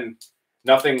 it's been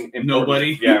nothing important.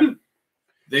 Nobody.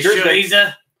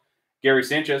 Yeah. Gary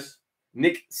Sanchez,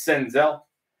 Nick Senzel,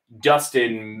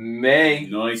 Dustin May.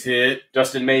 Nice hit.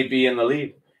 Dustin May be in the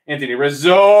lead. Anthony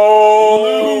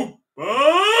Rizzo.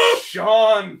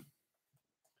 Sean.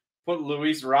 Put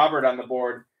Luis Robert on the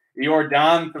board.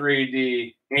 Jordan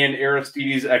 3D and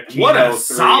Aristides Aquino. What a 3D.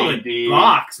 solid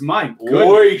box. My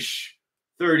goodness.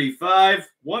 35.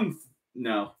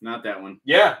 No, not that one.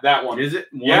 Yeah, that one. Is it?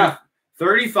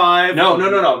 35. No,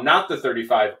 not the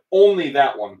 35. Only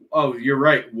that one. Oh, you're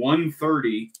right.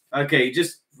 130. Okay,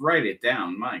 just write it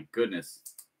down. My goodness.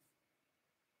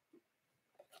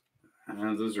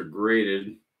 Those are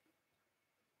graded.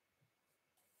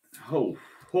 Oh,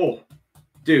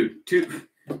 dude.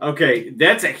 Okay,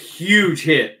 that's a huge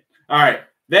hit. All right,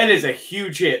 that is a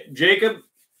huge hit. Jacob,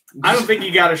 I don't think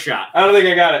you got a shot. I don't think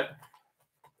I got it.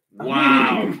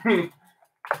 Wow.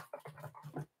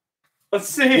 Let's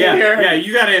see here. Yeah,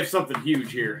 you got to have something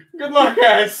huge here. Good luck,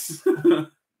 guys.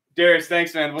 Darius,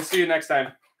 thanks, man. We'll see you next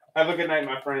time. Have a good night,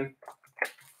 my friend.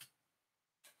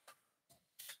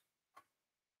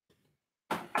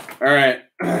 All right.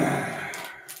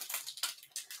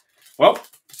 Well,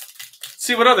 let's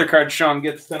see what other cards Sean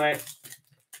gets tonight.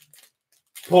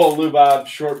 Pull Lou Bob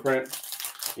short print.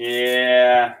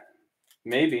 Yeah,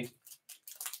 maybe.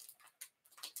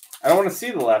 I don't want to see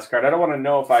the last card. I don't want to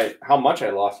know how much I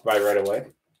lost by right away.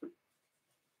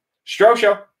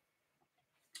 Strosho.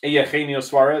 Eugenio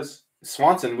Suarez.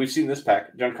 Swanson. We've seen this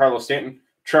pack. Giancarlo Stanton.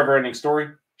 Trevor Ending Story.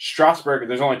 Strasburg.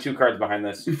 There's only 2 cards behind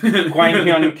this. Kwang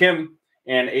Hyun Kim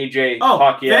and AJ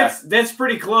Pacquiao. That's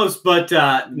pretty close, but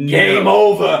game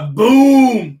over.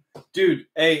 Boom. Dude,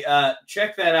 hey,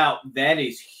 check that out. That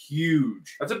is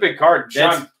huge. That's a big card.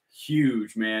 That's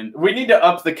huge, man. We need to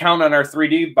up the count on our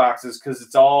 3D boxes because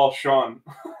it's all Sean.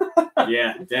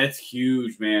 Yeah, that's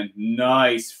huge, man.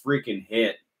 Nice freaking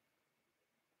hit.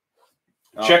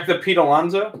 Check the Pete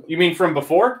Alonso. You mean from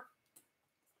before?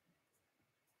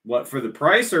 What, for the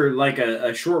price or like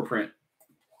a short print?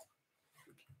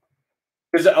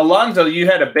 Because Alonso, you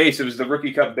had a base. It was the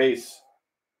Rookie Cup base.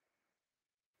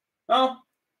 Oh.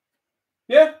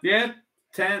 Yeah. Yeah.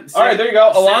 10. All right, there you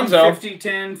go. Alonso. 50,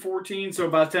 10, 14, so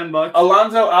about $10.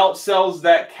 Alonso outsells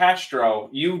that Castro.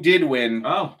 You did win.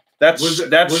 Oh. Was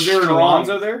there an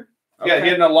Alonso there? Okay. Yeah, he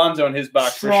had an Alonso in his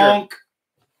box for sure.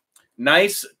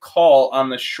 Nice call on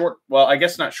the short. Well, I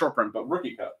guess not short print, but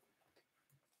Rookie Cup.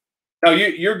 No,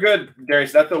 you're good,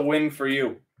 Darius. That's a win for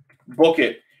you. Book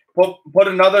it. Put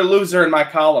another loser in my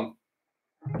column.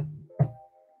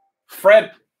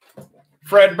 Fred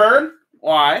Fred Bird.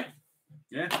 Why?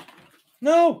 Yeah.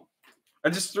 No. I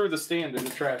just threw the stand in the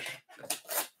trash.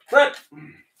 Fred.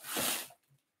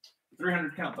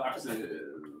 300 count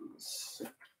boxes.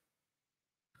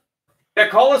 Yeah,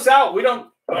 call us out.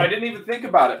 I didn't even think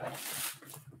about it.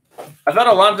 I thought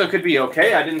Alonso could be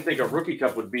okay. I didn't think a rookie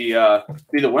cup would be the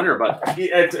winner, but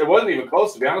it wasn't even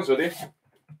close, to be honest with you.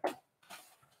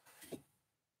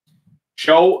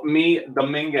 Show me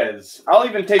Dominguez. I'll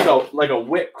even take a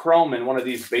Witt Chrome in one of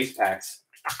these base packs.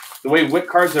 The way Witt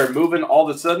cards are moving all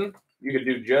of a sudden, you could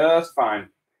do just fine.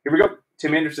 Here we go.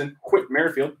 Tim Anderson, Whit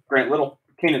Merrifield, Grant Little,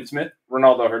 Keenan Smith,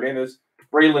 Ronaldo Hernandez,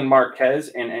 Braylon Marquez,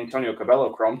 and Antonio Cabello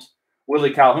Chromes,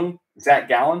 Willie Calhoun, Zach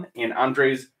Gallen, and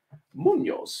Andres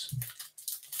Munoz.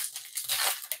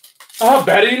 I'll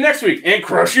bet you next week and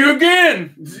crush you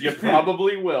again. You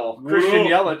probably will. Christian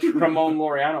Yelich, Ramon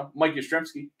Laureano, Mike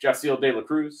Yastrzemski, Jaciel De La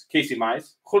Cruz, Casey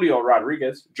Mize, Julio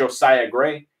Rodriguez, Josiah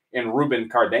Gray, and Ruben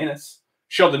Cardenas,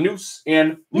 Sheldon Noose,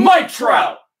 and Mike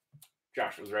Trout.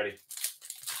 Josh was ready.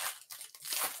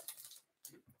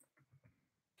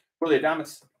 Willie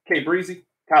Adames, Kay Breezy,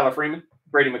 Tyler Freeman,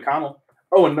 Brady McConnell,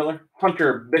 Owen Miller,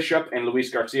 Hunter Bishop, and Luis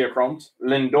Garcia Chromes,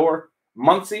 Lindor,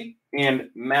 Muncy,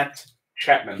 and Matt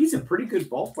Chapman. He's a pretty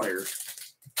good ball player.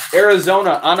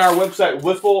 Arizona, on our website,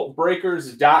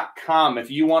 wifflebreakers.com. If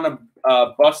you want to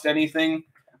bust anything,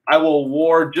 I will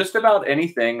war just about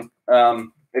anything. If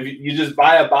you just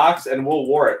buy a box and we'll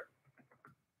war it.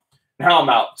 Now I'm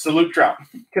out. Salute Trout,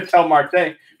 Cattell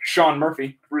Marte, Sean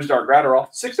Murphy, Brusdar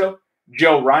Gratterall, 6-0,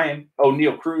 Joe Ryan,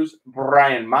 O'Neal Cruz,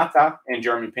 Brian Mata, and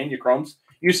Jeremy Pena Chromes.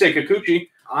 You say Kikuchi.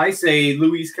 I say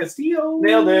Luis Castillo.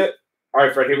 Nailed it. All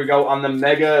right, Fred, here we go on the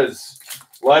Megas.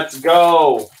 Let's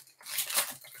go.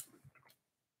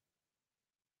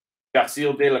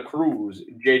 Jaciel De La Cruz,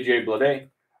 J.J. Blade,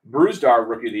 Brusdar,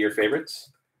 Rookie of the Year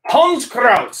favorites, Hans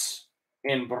Kraus,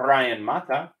 and Brian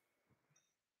Mata.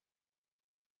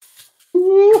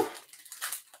 Ooh.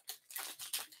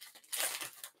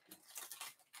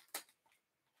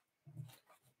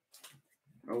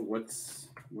 Oh, what's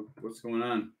going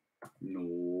on?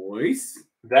 Noise.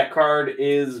 That card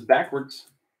is backwards.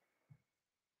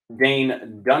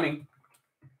 Dane Dunning.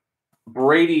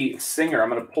 Brady Singer. I'm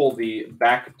going to pull the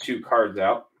back two cards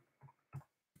out.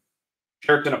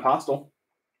 Sheraton Apostle.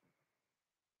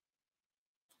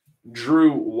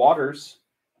 Drew Waters.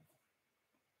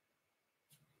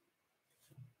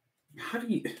 How do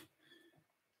you...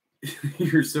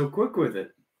 You're so quick with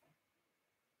it.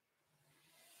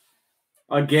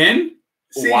 Again?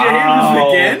 Wow.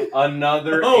 Abrams again?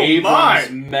 Another Oh,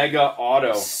 Abrams my. mega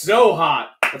auto. So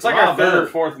hot. It's like our third or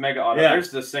fourth mega auto. Yeah.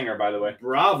 There's the Singer, by the way.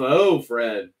 Bravo,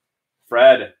 Fred.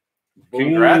 Fred,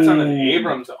 congrats on an Boom.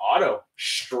 Abrams auto.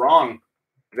 Strong.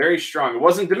 Very strong. It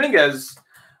wasn't Dominguez,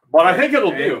 but I think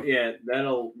it'll do. Yeah,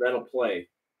 that'll play.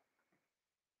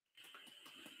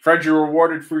 Fred, you're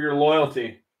rewarded for your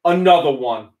loyalty. Another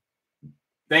one.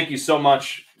 Thank you so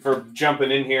much for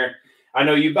jumping in here. I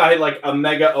know you buy like a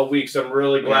mega a week, so I'm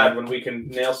really glad when we can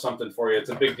nail something for you. It's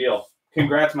a big deal.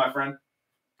 Congrats, my friend.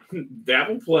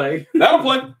 That'll play. That'll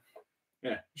play.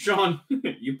 Yeah. Sean,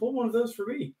 you pull one of those for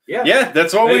me. Yeah. Yeah,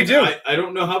 that's what we do. I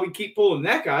don't know how we keep pulling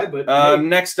that guy, but hey.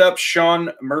 Next up,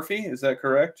 Sean Murphy. Is that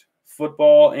correct?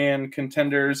 Football and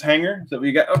Contenders hanger. Is that what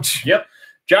you got? Oh, Yep.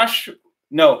 Josh,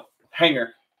 no,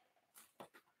 hanger.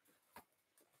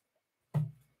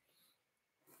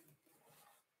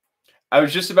 I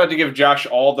was just about to give Josh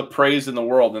all the praise in the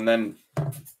world, and then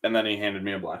he handed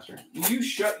me a blaster. You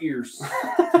shut your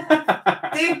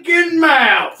stinking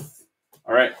mouth.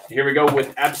 All right, here we go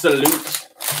with Absolute.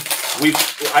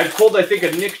 I've pulled, I think,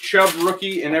 a Nick Chubb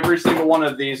rookie in every single one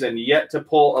of these, and yet to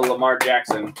pull a Lamar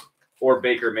Jackson or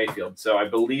Baker Mayfield. So I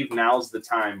believe now's the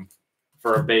time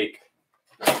for a bake.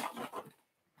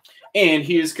 And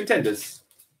he is Contenders.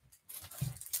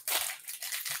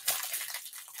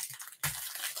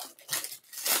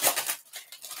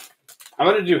 I'm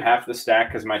going to do half the stack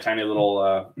because my tiny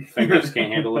little fingers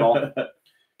can't handle it all.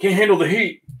 Can't handle the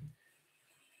heat.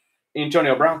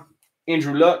 Antonio Brown,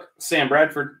 Andrew Luck, Sam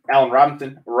Bradford, Allen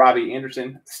Robinson, Robbie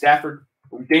Anderson, Stafford,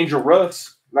 Danger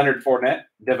Russ, Leonard Fournette,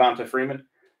 Devonta Freeman,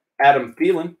 Adam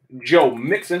Thielen, Joe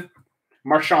Mixon,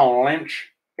 Marshawn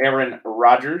Lynch, Aaron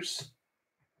Rodgers,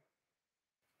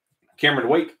 Cameron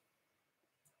Wake,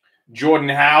 Jordan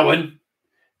Howard,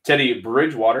 Teddy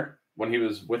Bridgewater, when he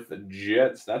was with the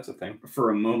Jets, that's a thing. For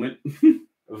a moment.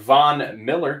 Von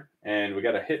Miller, and we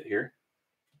got a hit here.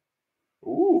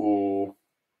 Ooh.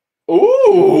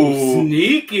 Ooh.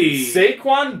 Sneaky.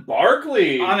 Saquon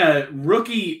Barkley. On a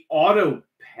rookie auto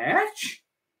patch?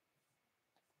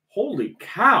 Holy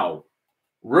cow.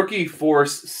 Rookie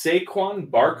force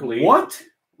Saquon Barkley. What?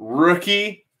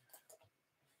 rookie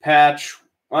patch.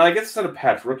 Well, I guess it's not a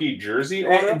patch. Rookie jersey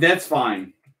auto. That's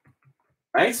fine.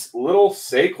 Nice little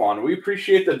Saquon. We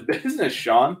appreciate the business,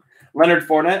 Sean. Leonard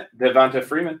Fournette, Devonta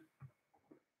Freeman.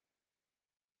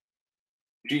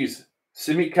 Jeez.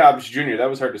 Simi Cobbs Jr., that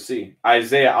was hard to see.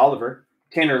 Isaiah Oliver,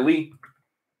 Tanner Lee,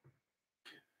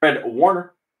 Fred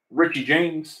Warner, Richie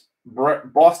James,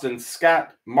 Boston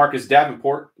Scott, Marcus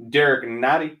Davenport, Derek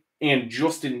Nottie, and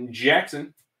Justin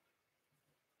Jackson.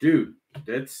 Dude,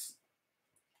 that's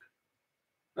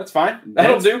fine.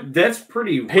 That'll do. That's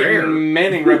pretty Peyton rare.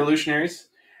 Manning Revolutionaries,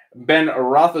 Ben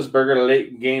Roethlisberger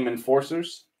Late Game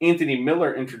Enforcers, Anthony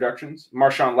Miller Introductions,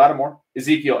 Marshawn Lattimore,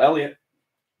 Ezekiel Elliott.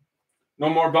 No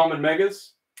more Bowman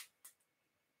Megas?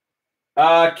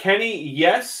 Kenny,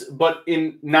 yes, but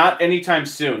not anytime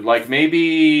soon. Like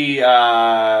maybe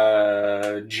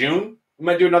June. We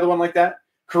might do another one like that.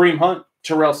 Kareem Hunt,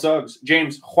 Terrell Suggs,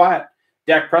 James White,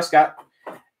 Dak Prescott,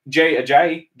 Jay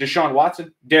Ajayi, Deshaun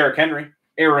Watson, Derrick Henry,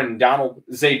 Aaron Donald,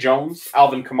 Zay Jones,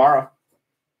 Alvin Kamara,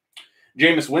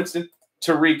 Jameis Winston,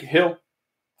 Tariq Hill,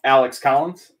 Alex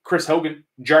Collins, Chris Hogan,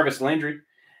 Jarvis Landry,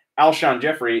 Alshon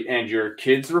Jeffrey, and your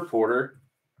kids reporter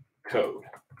code.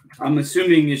 I'm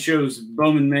assuming it shows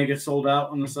Bowman Mega sold out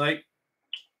on the site.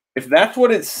 If that's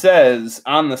what it says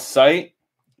on the site,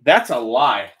 that's a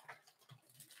lie.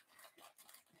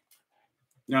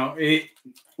 No,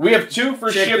 we have 2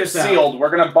 for ship sealed.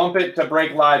 We're going to bump it to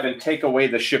break live and take away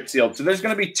the ship sealed. So there's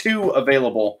going to be 2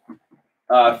 available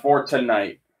for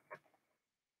tonight.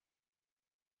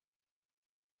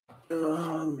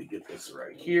 Let me get this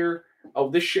right here. Oh,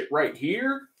 this shit right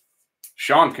here?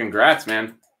 Sean, congrats,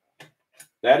 man.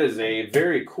 That is a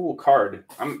very cool card.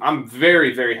 I'm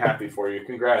very, very happy for you.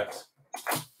 Congrats.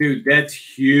 Dude, that's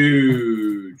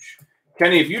huge.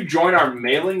 Kenny, if you join our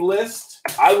mailing list,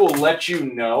 I will let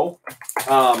you know.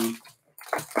 I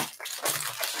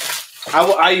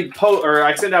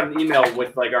send out an email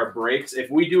with like our breaks.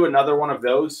 If we do another one of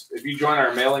those, if you join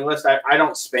our mailing list, I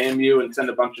don't spam you and send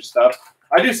a bunch of stuff.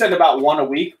 I do send about 1 a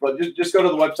week, but just go to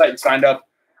the website and sign up.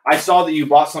 I saw that you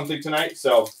bought something tonight,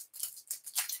 so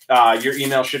your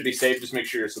email should be saved. Just make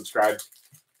sure you're subscribed.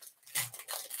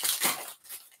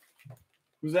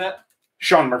 Who's that?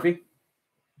 Sean Murphy.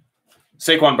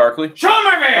 Saquon Barkley. Sean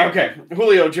Murphy! Okay.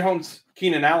 Julio Jones,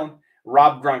 Keenan Allen,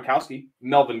 Rob Gronkowski,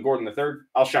 Melvin Gordon III,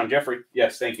 Alshon Jeffrey.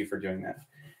 Yes, thank you for doing that.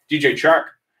 DJ Chark,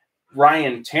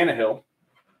 Ryan Tannehill.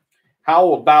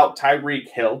 How about Tyreek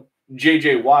Hill,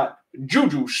 JJ Watt,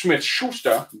 Juju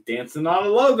Smith-Schuster. Dancing on a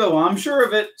logo, I'm sure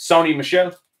of it. Sony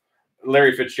Michel,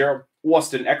 Larry Fitzgerald,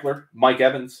 Weston Eckler, Mike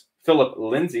Evans, Philip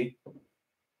Lindsay,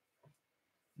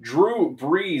 Drew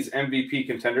Brees MVP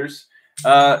contenders.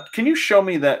 Can you show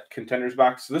me that contenders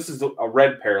box? So this is a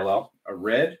red parallel. A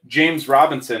red? James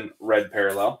Robinson, red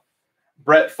parallel.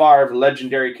 Brett Favre,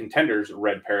 legendary contenders,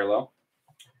 red parallel.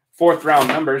 4th round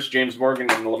numbers, James Morgan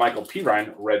and LaMichael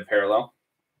Pirine, red parallel.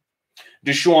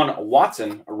 Deshaun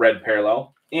Watson, red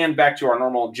parallel. And back to our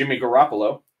normal Jimmy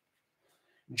Garoppolo.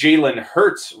 Jalen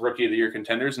Hurts, Rookie of the Year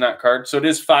contenders, not card. So it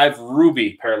is 5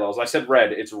 ruby parallels. I said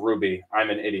red. It's ruby. I'm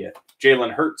an idiot.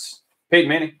 Jalen Hurts. Peyton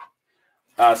Manning.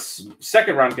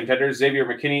 2nd round contenders, Xavier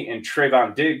McKinney and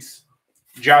Trayvon Diggs.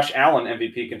 Josh Allen,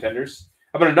 MVP contenders.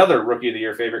 How about another Rookie of the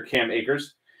Year favorite, Cam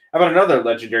Akers? How about another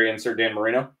legendary insert, Dan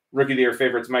Marino? Rookie of the Year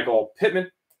favorites, Michael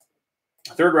Pittman.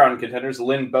 3rd round contenders,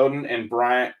 Lynn Bowden and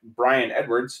Brian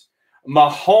Edwards.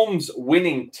 Mahomes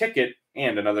winning ticket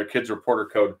and another kids reporter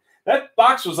code. That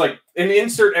box was like an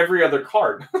insert every other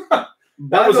card.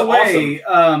 By the way,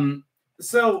 awesome.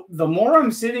 So the more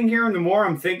I'm sitting here and the more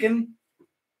I'm thinking,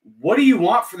 what do you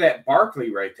want for that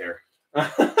Barkley right there?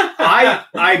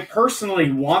 I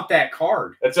personally want that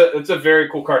card. It's a very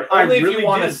cool card. Only if really you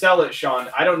want to sell it, Sean.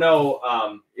 I don't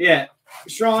know. Yeah.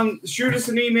 Sean, shoot us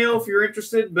an email if you're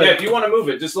interested. But yeah, if you want to move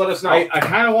it, just let us know. I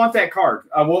kind of want that card.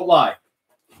 I won't lie.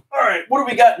 All right, what do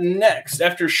we got next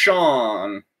after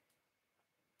Sean?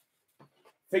 I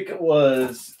think it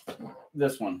was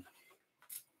this one.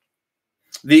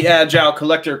 The Agile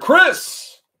Collector,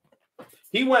 Chris.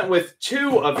 He went with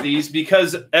 2 of these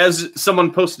because, as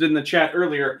someone posted in the chat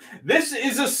earlier, this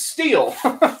is a steal.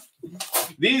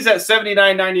 These at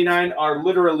 $79.99 are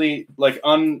literally like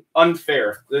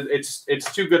unfair.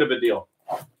 It's too good of a deal.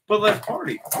 But let's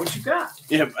party. What you got?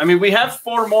 Yeah, I mean, we have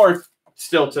 4 more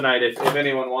still tonight if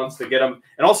anyone wants to get them.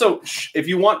 And also, if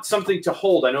you want something to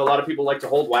hold, I know a lot of people like to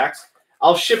hold wax.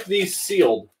 I'll ship these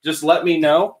sealed. Just let me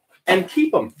know and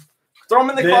keep them. Throw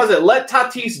them in the closet. Let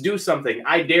Tatis do something.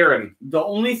 I dare him. The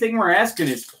only thing we're asking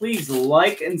is please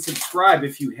like and subscribe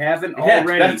if you haven't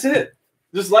already. That's it.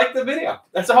 Just like the video.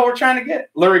 That's all we're trying to get.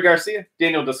 Larry Garcia,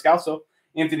 Daniel Descalso,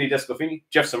 Anthony Desclafini,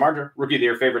 Jeff Samardzija, Rookie of the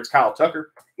Year favorites Kyle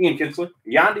Tucker, Ian Kinsler,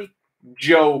 Yandy,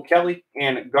 Joe Kelly,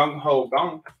 and Gung Ho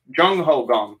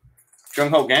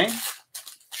Gang.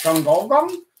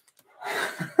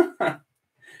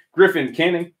 Griffin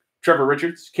Canning, Trevor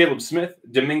Richards, Caleb Smith,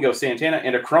 Domingo Santana,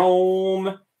 and a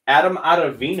chrome Adam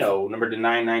Ottavino, numbered to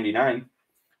 999.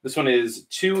 This one is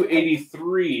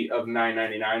 283 of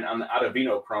 999 on the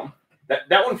Ottavino chrome.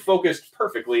 That one focused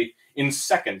perfectly in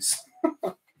seconds.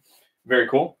 Very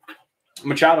cool.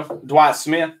 Machado, Dwight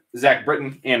Smith, Zach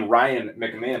Britton, and Ryan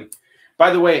McMahon.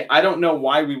 By the way, I don't know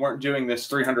why we weren't doing this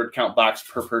 300 count box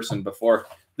per person before.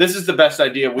 This is the best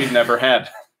idea we've never had.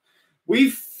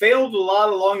 We've failed a lot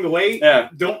along the way. Yeah.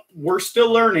 We're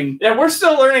still learning. Yeah, we're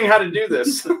still learning how to do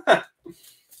this.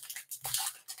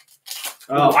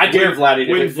 I dare Vladdy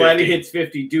to when hit 50. Vladdy hits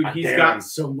 50. Dude, he's got him.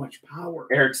 so much power.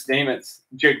 Eric Stamets,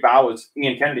 Jake Bowers,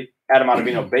 Ian Kennedy, Adam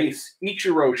Ottavino base,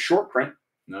 Ichiro short print.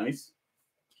 Nice.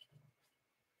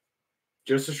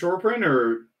 Just a short print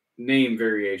or name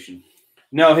variation?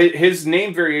 No, his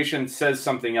name variation says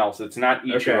something else. It's not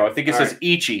Ichiro. Okay. I think it says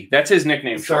Ichi. That's his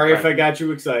nickname. Sorry if I got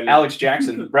you excited. Alex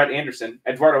Jackson, Brett Anderson,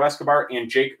 Eduardo Escobar, and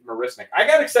Jake Marisnik. I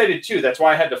got excited too. That's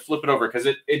why I had to flip it over because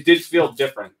it did feel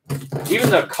different. Even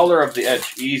the color of the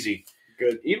edge, easy.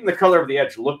 Good. Even the color of the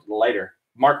edge looked lighter.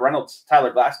 Mark Reynolds,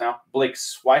 Tyler Glasnow, Blake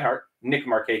Swihart, Nick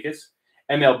Markakis,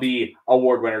 MLB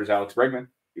award winners Alex Bregman,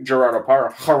 Gerardo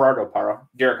Parra,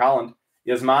 Derek Holland,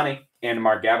 Yasmani, and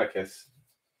Mark Gavakis.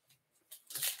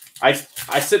 I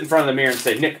sit in front of the mirror and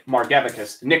say, Nick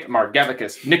Margavakis, Nick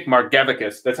Margavakis, Nick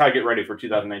Margavakis. That's how I get ready for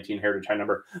 2019 Heritage High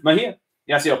Number. Mahia,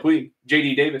 Yasiel Puig,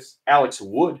 J.D. Davis, Alex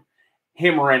Wood,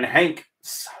 Hammerin Hank,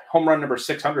 home run number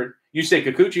 600. You say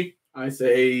Kikuchi. I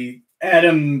say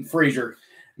Adam Frazier.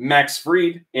 Max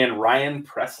Fried, and Ryan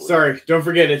Presley. Sorry, don't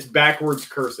forget it's backwards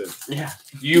cursive. Yeah.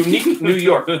 Unique New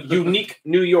York. Unique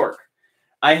New York.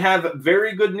 I have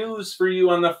very good news for you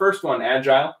on the first one,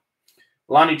 Agile.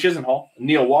 Lonnie Chisenhall,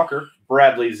 Neil Walker,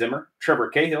 Bradley Zimmer, Trevor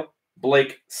Cahill,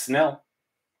 Blake Snell,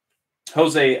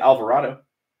 Jose Alvarado.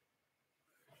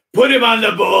 Put him on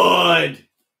the board.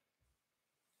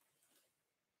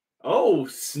 Oh,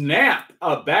 snap.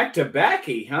 A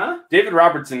back-to-backy, huh? David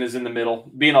Robertson is in the middle,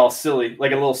 being all silly,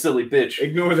 like a little silly bitch.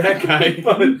 Ignore that guy.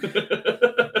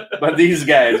 But these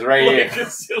guys right like here. a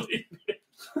silly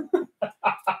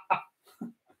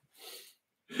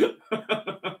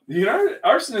The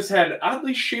arsonist had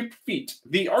oddly shaped feet.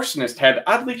 The arsonist had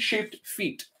oddly shaped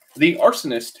feet. The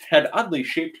arsonist had oddly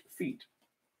shaped feet.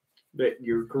 But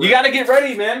you're correct. You got to get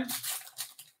ready, man.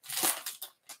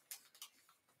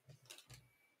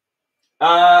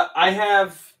 I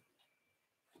have.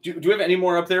 Do we have any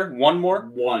more up there? One more?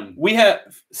 One. We have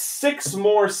 6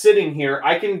 more sitting here.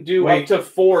 I can do up to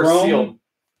 4 Chrome? sealed.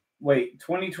 Wait,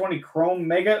 2020 Chrome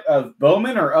Mega of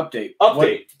Bowman or Update?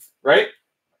 Update, right?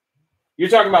 You're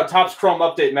talking about Topps Chrome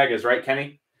Update Megas, right,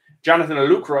 Kenny? Jonathan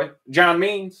Lucroy, John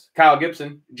Means, Kyle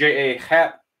Gibson, J.A.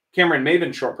 Happ, Cameron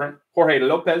Maven short print, Jorge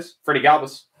Lopez, Freddie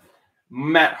Galvis,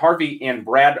 Matt Harvey, and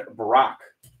Brad Brock.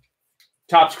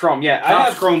 Topps Chrome, yeah.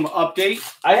 Topps Chrome Update.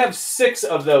 I have 6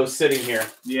 of those sitting here.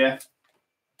 Yeah.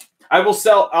 I will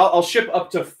sell. I'll ship up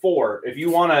to 4. If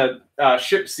you want to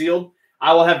ship sealed,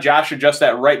 I will have Josh adjust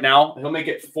that right now. He'll make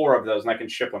it 4 of those, and I can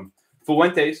ship them.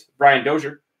 Fuentes, Brian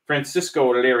Dozier,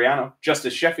 Francisco Liriano,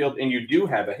 Justice Sheffield, and you do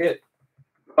have a hit.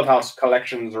 Clubhouse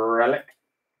Collections Relic.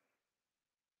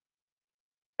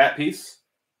 That piece.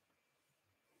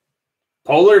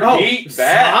 Polar Pete.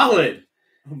 Solid.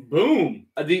 Boom.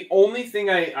 The only thing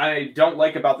I don't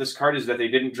like about this card is that they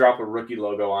didn't drop a rookie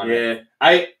logo on it.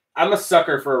 Yeah. I'm a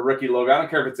sucker for a rookie logo. I don't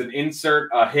care if it's an insert,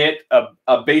 a hit,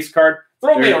 a base card.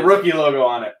 Throw me a rookie logo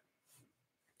on it.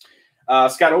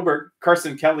 Scott Oberg,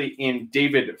 Carson Kelly, and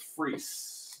David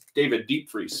Freese. David Deep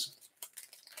Freese.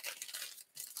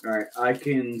 All right, I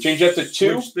can change that to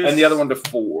 2 and the other one to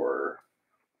 4.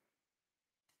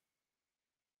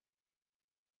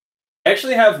 I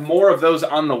actually have more of those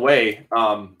on the way,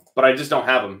 but I just don't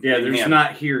have them. Yeah, there's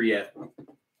not here yet.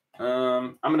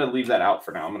 I'm going to leave that out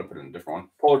for now. I'm going to put in a different one.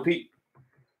 Polar Pete.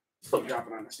 Still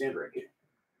dropping on the stand right here.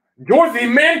 Dorothy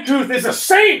Mantooth is a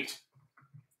saint!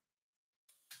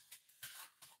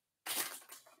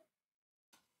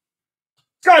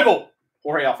 Skybolt!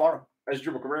 Jorge Alfaro,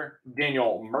 Asdrubal Cabrera,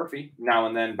 Daniel Murphy, Now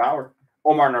and Then Bauer,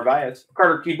 Omar Narvaez,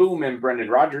 Carter Kieboom, and Brendan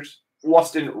Rodgers,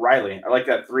 Weston Riley. I like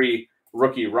that 3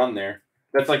 rookie run there.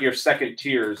 That's like your second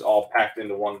tiers all packed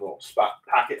into one little spot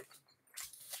pocket.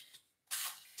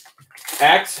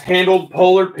 Axe-handled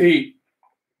Polar Pete.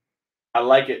 I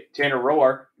like it. Tanner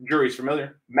Roar, Jury's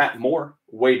Familiar, Matt Moore,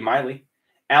 Wade Miley,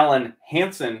 Alan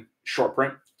Hansen, short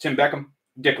print, Tim Beckham,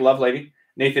 Dick Lovelady,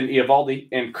 Nathan Eovaldi,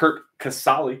 and Kirk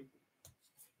Casale.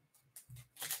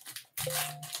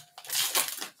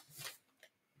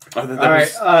 All right,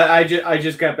 I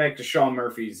just got back to Sean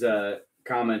Murphy's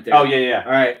comment there. Oh, yeah.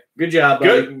 All right, good job,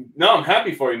 buddy. Good. No, I'm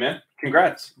happy for you, man.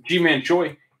 Congrats. G-Man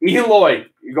Choi. Eloy,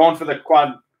 you're going for the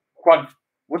quad.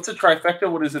 What's the trifecta?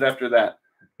 What is it after that?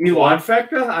 Eloy.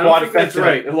 Quadfecta? I don't think that's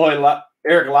right. Eloy,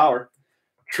 Eric Lauer,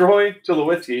 Troy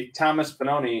Tulowitzki, Thomas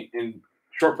Panoni in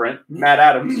short print, Matt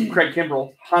Adams, Craig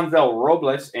Kimbrell, Hansel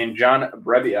Robles, and John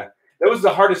Brebbia. That was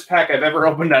the hardest pack I've ever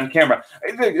opened on camera.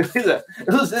 I think it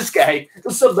was this guy. It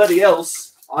was somebody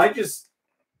else. I just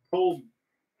told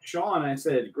Sean, I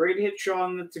said, great hit,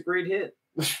 Sean. That's a great hit.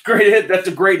 Great hit. That's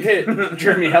a great hit.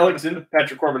 Jeremy Hellickson,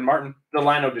 Patrick Corbin Martin,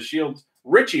 Delano DeShields,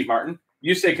 Richie Martin,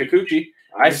 Yusei Kikuchi.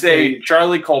 I say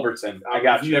Charlie Culbertson. I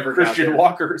got you. Christian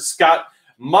Walker, Scott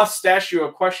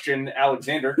Mustachio Question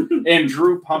Alexander, and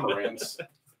Drew Pomeranz.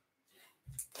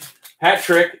 Hat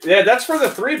trick. Yeah, that's for the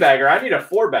 3-bagger. I need a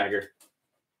 4-bagger.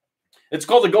 It's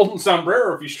called the Golden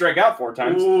Sombrero if you strike out 4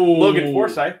 times. Ooh. Logan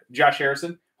Forsythe, Josh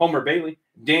Harrison, Homer Bailey,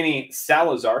 Danny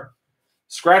Salazar,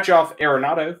 Scratch Off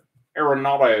Arenado,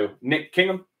 Nick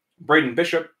Kingham, Braden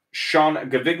Bishop, Sean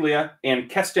Gaviglia, and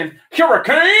Keston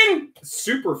Hurricane.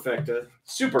 Superfecta.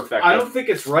 I don't think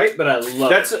it's right, but I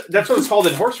love it. That's what it's called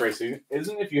in horse racing,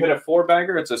 isn't it? If you hit a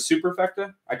 4-bagger, it's a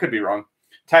superfecta. I could be wrong.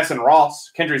 Tyson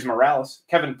Ross, Kendrys Morales,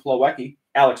 Kevin Plowecki,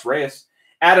 Alex Reyes,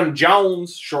 Adam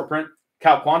Jones, short print,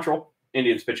 Cal Quantrill,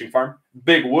 Indians Pitching Farm,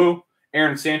 Big Woo,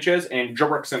 Aaron Sanchez, and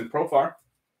Jorikson Profar.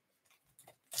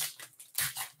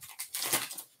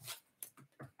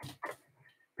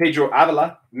 Pedro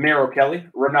Avila, Mero Kelly,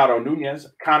 Renato Nunez,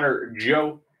 Connor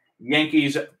Joe,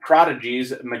 Yankees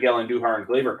Prodigies, Miguel Andujar and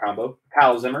Glaber combo,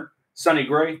 Kyle Zimmer, Sonny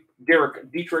Gray,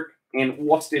 Derek Dietrich, and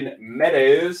Weston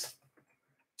Meadows.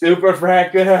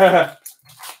 Superfracta.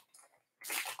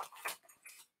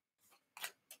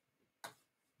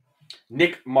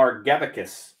 Nick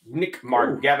Margavakis.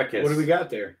 What do we got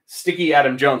there? Sticky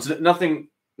Adam Jones. Nothing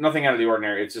out of the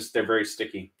ordinary. It's just they're very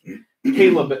sticky.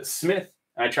 Caleb Smith.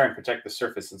 I try and protect the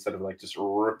surface instead of like just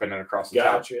ripping it across the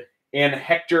top. And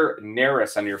Hector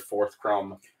Neris on your 4th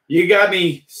chrome. You got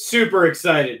me super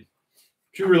excited.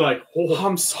 You were like, oh,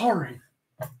 I'm sorry.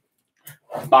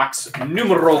 Box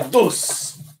numero 2.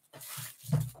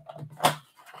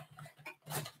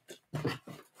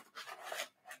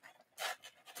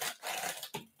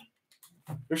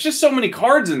 There's just so many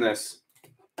cards in this.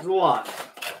 There's a lot.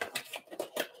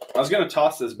 I was going to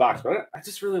toss this box, but I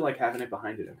just really like having it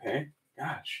behind it, okay?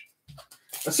 Gosh.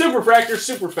 A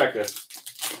superfecta.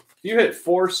 You hit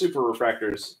 4 super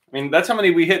refractors. I mean, that's how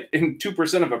many we hit in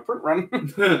 2% of a print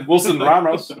run. Wilson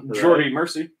Ramos, Jordy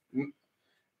Mercy.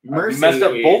 Messed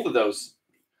up both of those.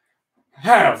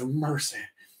 Have mercy.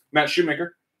 Matt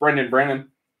Shoemaker, Brendan Brannon,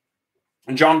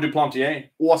 John Duplantier,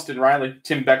 Austin Riley,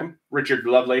 Tim Beckham, Richard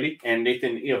Lovelady, and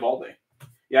Nathan Eovaldi.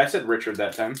 Yeah, I said Richard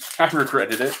that time. I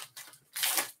regretted it.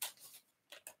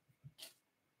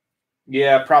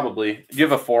 Yeah, probably. Do you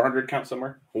have a 400 count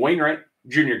somewhere? Wainwright,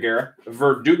 Junior Guerra,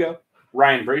 Verdugo,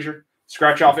 Ryan Brazier,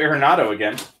 Scratch Off Arenado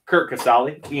again, Kurt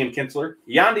Casale, Ian Kinsler,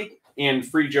 Yandy, and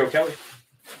Free Joe Kelly.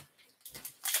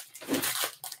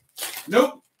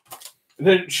 Nope.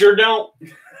 Sure don't.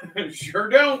 Sure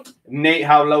don't. Nate,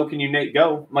 how low can you Nate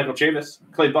go? Michael Chavis,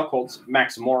 Clay Buchholz,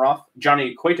 Max Moroff,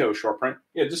 Johnny Cueto short print.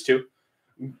 Yeah, just 2.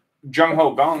 Jung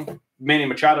Ho Gong, Manny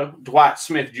Machado, Dwight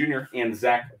Smith Jr., and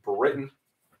Zach Britton.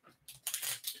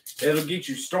 It'll get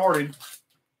you started.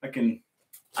 I can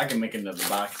make another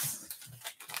box.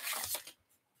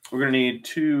 We're going to need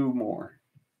 2 more.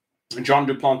 John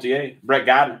Duplantier, Brett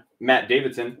Gardner, Matt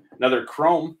Davidson, another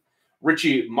Chrome,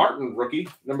 Richie Martin rookie,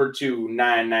 number 2,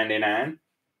 $9.99.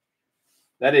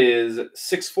 That is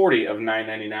 $6.40 of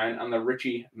 $9.99 on the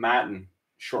Richie Martin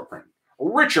short print.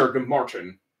 Richard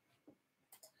Martin.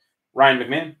 Ryan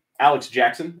McMahon, Alex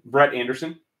Jackson, Brett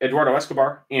Anderson, Eduardo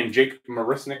Escobar, and Jake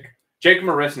Marisnik. Jake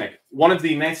Marisnik, one of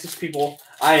the nicest people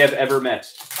I have ever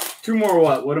met. 2 more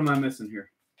what? What am I missing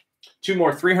here? 2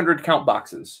 more 300 count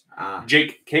boxes.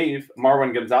 Jake Cave,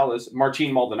 Marwin Gonzalez,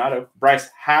 Martin Maldonado, Bryce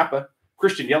Happa,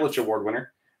 Christian Yelich Award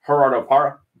winner, Gerardo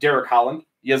Parra, Derek Holland,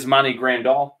 Yasmani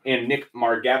Grandal, and Nick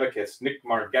Margavakis.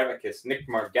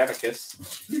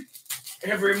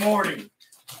 Every morning.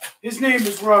 His name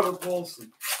is Robert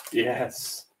Paulson.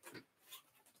 Yes.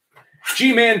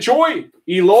 G-Man Choi,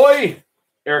 Eloy,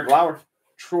 Eric Lauer,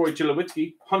 Troy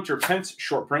Tulowitzki, Hunter Pence,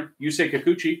 short print, Yusei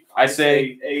Kikuchi. I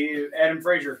say Adam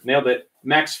Frazier. Nailed it.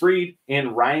 Max Fried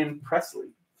and Ryan Presley.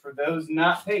 For those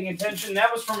not paying attention,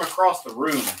 that was from across the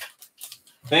room.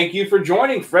 Thank you for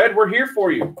joining, Fred. We're here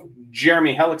for you.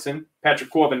 Jeremy Hellickson,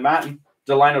 Patrick Corbin Martin,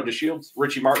 Delino DeShields.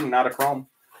 Richie Martin, not a chrome.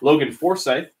 Logan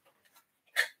Forsythe.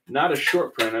 Not a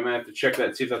short print. I'm going to have to check that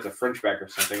and see if that's a French back or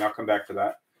something. I'll come back to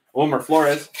that. Wilmer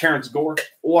Flores, Terrence Gore,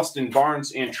 Austin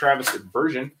Barnes, and Travis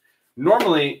Bergen.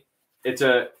 Normally,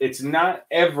 it's not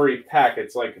every pack.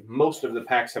 It's like most of the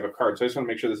packs have a card. So I just want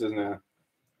to make sure this isn't a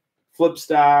flip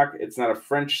stock. It's not a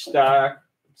French stock.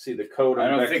 See the code on I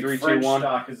don't deck think 3, French 2, 1.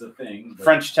 stock is a thing. But...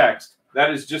 French text.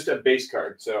 That is just a base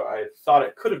card. So I thought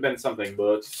it could have been something,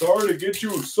 but sorry to get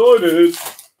you excited.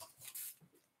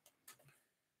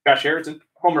 Josh Harrison,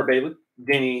 Homer Bailey,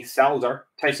 Danny Salazar,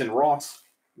 Tyson Ross,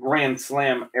 Grand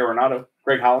Slam Arenado,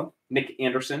 Greg Holland, Nick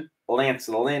Anderson, Lance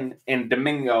Lynn, and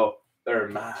Domingo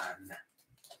Herman.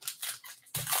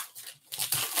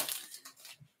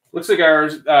 Looks like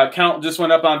our count just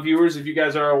went up on viewers. If you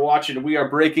guys are watching, we are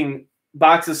breaking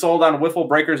boxes sold on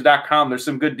wifflebreakers.com. There's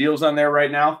some good deals on there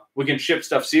right now. We can ship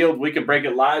stuff sealed. We can break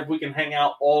it live. We can hang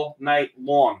out all night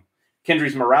long.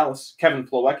 Kendrys Morales, Kevin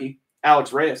Plowecki,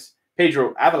 Alex Reyes,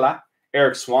 Pedro Avila,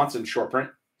 Eric Swanson, short print.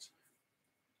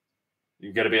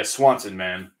 You got to be a Swanson,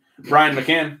 man. Brian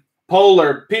McCann,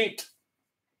 Polar Pete,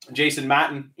 Jason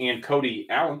Matten, and Cody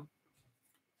Allen.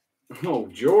 Oh,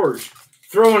 George.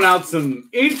 Throwing out some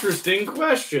interesting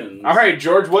questions. All right,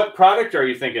 George, what product are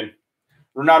you thinking?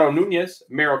 Renato Nunez,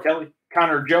 Merrill Kelly,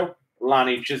 Connor Joe,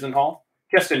 Lonnie Chisenhall,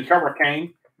 Keston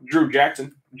Hurricane, Drew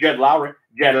Jackson, Jed Lowry,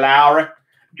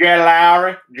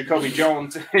 Jacoby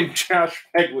Jones, and Josh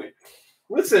Pegley.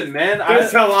 Listen, man.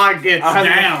 That's how I get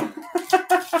down.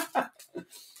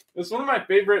 It's one of my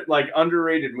favorite,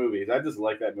 underrated movies. I just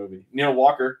like that movie. Neil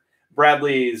Walker,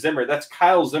 Bradley Zimmer. That's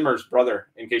Kyle Zimmer's brother,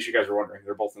 in case you guys are wondering.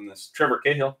 They're both in this. Trevor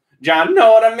Cahill, John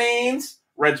Know What I Means,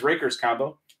 Reds Rakers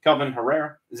combo, Kelvin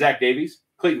Herrera, Zach Davies,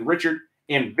 Clayton Richard,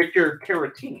 and Victor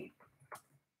Caratini.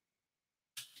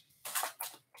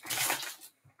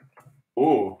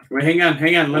 Ooh. Wait, hang on.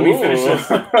 Let me finish this.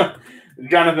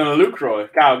 Jonathan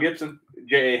Lucroy, Kyle Gibson,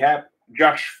 J.A. Happ,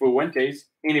 Josh Fuentes,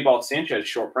 Anibal Sanchez,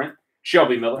 short print,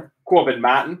 Shelby Miller, Corbin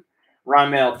Martin,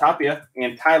 Ramel Tapia,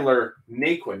 and Tyler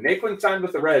Naquin. Naquin signed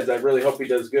with the Reds. I really hope he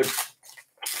does good.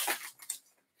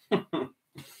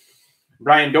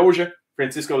 Brian Doja,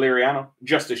 Francisco Liriano,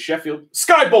 Justice Sheffield,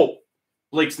 Skybolt,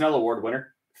 Blake Snell Award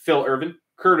winner, Phil Irvin,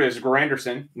 Curtis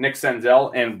Granderson, Nick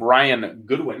Senzel, and Brian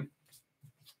Goodwin.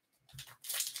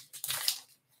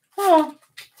 Oh.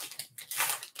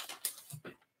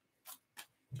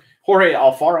 Jorge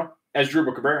Alfaro,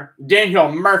 Asdrubal Cabrera,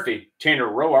 Daniel Murphy, Tanner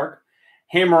Roark,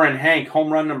 Hammer and Hank,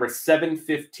 home run number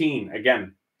 715.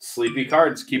 Again, sleepy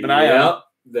cards. Keep an eye out.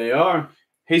 Yep, they are.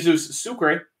 Jesus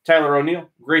Sucre, Tyler O'Neill,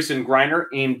 Grayson Griner,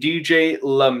 and DJ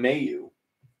LeMayu.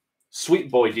 Sweet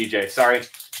boy DJ.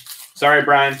 Sorry,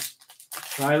 Brian.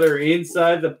 Tyler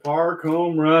inside the park,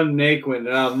 home run, Naquin.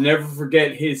 And I'll never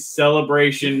forget his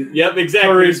celebration. Yep,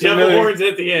 exactly. Devil horns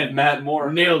at the end. Matt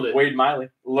Moore. Nailed it. Wade Miley,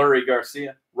 Lurie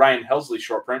Garcia, Ryan Helsley,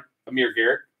 short print, Amir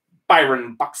Garrett,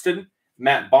 Byron Buxton,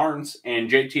 Matt Barnes, and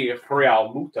JT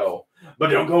Real Muto.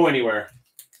 But don't go anywhere.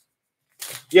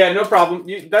 Yeah, no problem.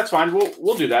 That's fine.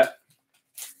 We'll do that.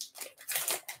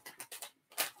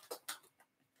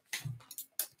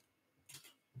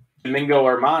 Domingo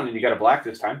Armand, and you got a black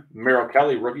this time. Merrill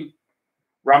Kelly, rookie.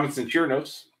 Robinson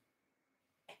Chirinos.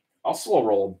 I'll slow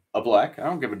roll a black. I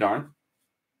don't give a darn.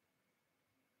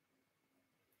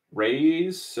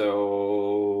 Rays,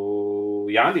 so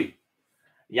Yandy.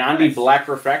 Nice. Black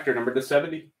refractor, number to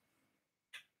 70.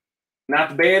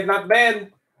 Not bad.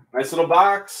 Nice little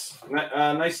box.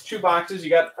 Nice 2 boxes. You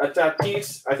got a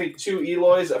Tatis, I think 2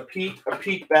 Eloys, a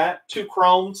Pete bat, 2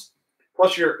 chromes,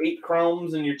 plus your 8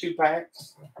 chromes and your 2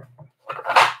 packs.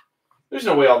 There's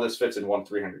no way all this fits in one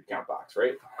 300 count box,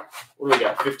 right? What do we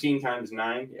got? 15 times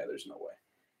 9? Yeah, there's no way.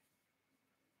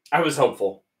 I was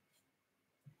hopeful.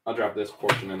 I'll drop this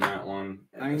portion in that one.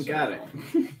 I ain't got it.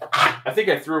 I think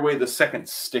I threw away the second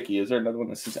sticky. Is there another one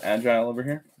that says Agile over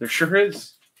here? There sure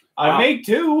is. I made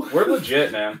 2. We're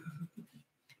legit, man.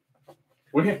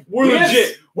 We're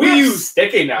legit. We use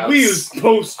sticky notes. We use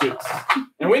Post-its.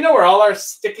 And we know where all our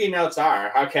sticky notes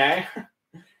are, okay?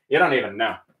 You don't even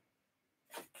know.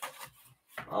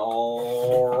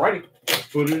 Alrighty.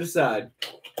 Put it aside.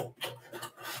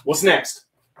 What's next?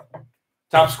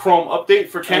 Topps Chrome update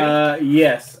for Kenny?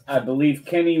 Yes. I believe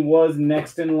Kenny was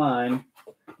next in line,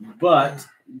 but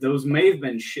those may have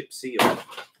been ship sealed. Let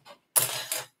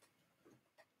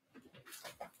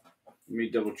me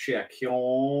double check.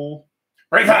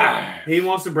 Break live. He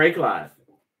wants to break live.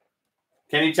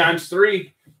 Kenny times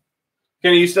 3.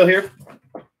 Kenny, you still here?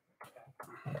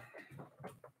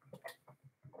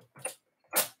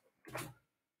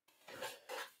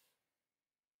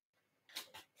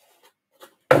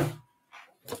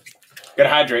 Gotta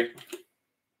hydrate.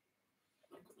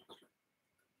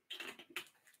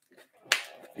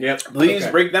 Yep. Please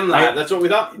Okay. break them live. That's what we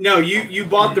thought. No, you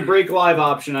bought the break live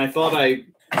option. I thought I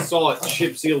saw it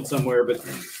ship sealed somewhere, but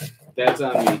that's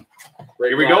on me.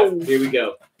 Here we go. Here we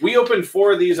go. We opened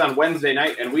 4 of these on Wednesday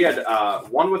night, and we had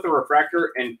 1 with a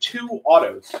refractor and 2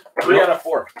 autos. 3 out of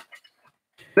 4.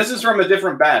 This is from a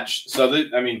different batch, so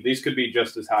these could be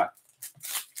just as hot.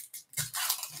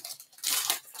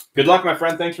 Good luck, my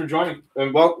friend. Thanks for joining,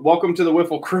 and welcome to the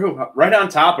Wiffle crew. Right on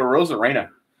top of Rosarena.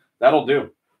 That'll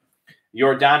do.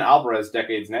 Yordan Alvarez,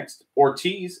 decades next.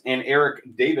 Ortiz and Eric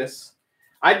Davis.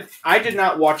 I did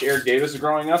not watch Eric Davis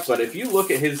growing up, but if you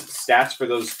look at his stats for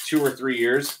those 2 or 3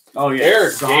 years,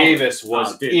 Eric Davis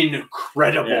was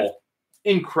incredible.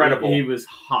 Yeah. Incredible. He was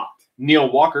hot.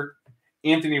 Neil Walker,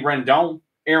 Anthony Rendon,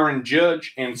 Aaron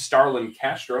Judge, and Starlin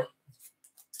Castro.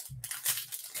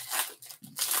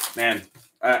 Man,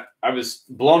 I was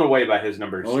blown away by his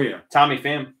numbers. Oh, yeah. Tommy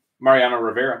Pham, Mariano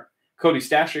Rivera, Cody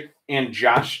Stashik, and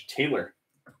Josh Taylor.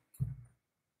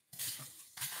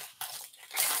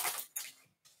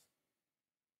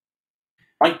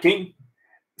 Mike King,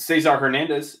 Cesar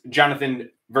Hernandez, Jonathan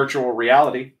Virtual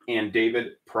Reality, and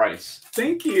David Price.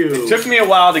 Thank you. It took me a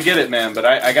while to get it, man, but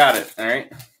I got it. All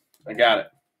right? I got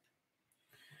it.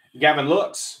 Gavin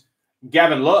Lux.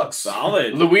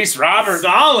 Solid. Luis Robert.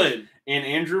 Solid. And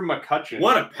Andrew McCutcheon.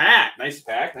 What a pack. Nice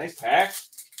pack. Nice pack.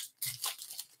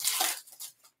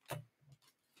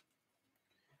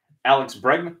 Alex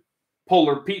Bregman.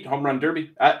 Polar Pete Home Run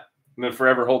Derby. I'm going to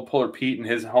forever hold Polar Pete and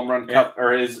his home run cup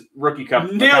or his rookie cup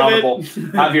accountable.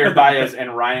 Javier Baez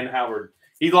and Ryan Howard.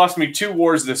 He lost me 2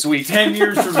 wars this week. 10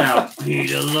 years from now.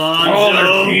 Pete Alonso.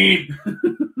 Polar Pete.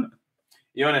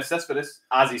 Yoenis Cespedes,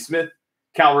 Ozzie Smith,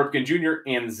 Cal Ripken Jr.,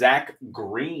 and Zach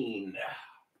Green.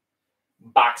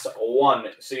 Box 1.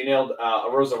 So you nailed a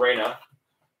Rosarena,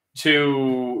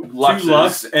 2 Luxes, 2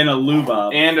 Lux, and a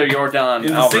Lubob. and a Yordan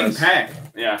in the Alvarez. same pack.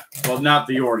 Yeah. Well, not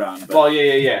the Yordan. But. Well,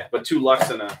 yeah. But 2 Lux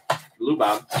and a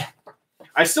Lubob.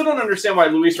 I still don't understand why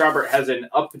Luis Robert has an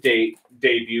update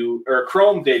debut or a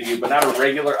Chrome debut, but not a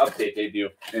regular update debut.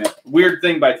 Yeah. Weird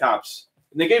thing by Topps.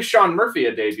 And they gave Sean Murphy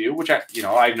a debut, which I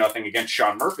have nothing against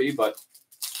Sean Murphy, but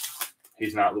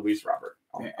he's not Luis Robert.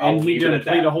 And he didn't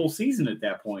play the whole season at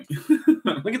that point.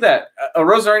 Look at that. A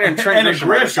Rosarena and Trent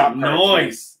Grisham.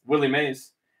 Nice. Willie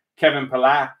Mays, Kevin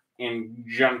Pala, and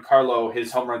Giancarlo.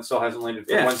 His home run still hasn't landed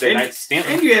for Wednesday night.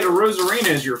 Stanton. And you had a Rosarena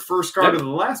as your first card of the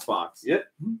last box. Yep.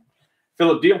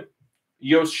 Philip Deal,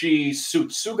 Yoshi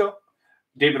Tsutsugo,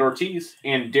 David Ortiz,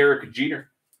 and Derek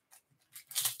Jeter.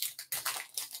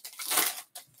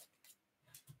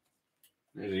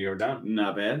 There's a Yordan.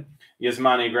 Not bad.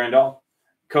 Yasmani Grandal,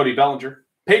 Cody Bellinger,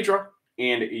 Pedro,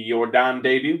 and Yordan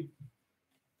debut.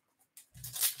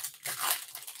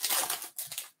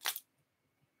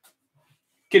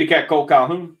 Kitty Cat Cole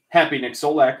Calhoun, Happy Nick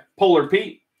Solak, Polar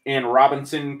Pete, and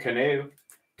Robinson Cano.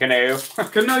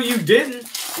 No, you didn't.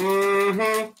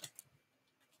 Mm-hmm.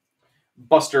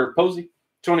 Buster Posey,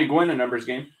 Tony Gwynn, a numbers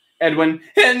game. Edwin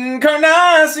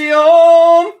Encarnacion,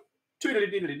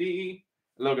 Tweedledee,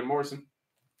 Logan Morrison.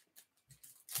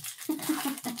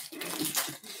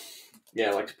 Yeah,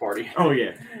 I like to party. Oh,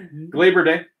 yeah. Glaber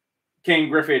Day, King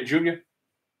Griffith Jr.,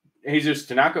 Jesus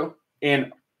Tanaka,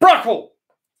 and Brockle,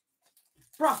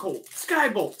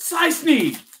 Skybolt, Side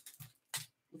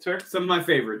That's fair. Some of my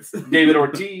favorites. David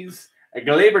Ortiz,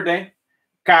 Glaber Day,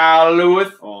 Kyle Lewis,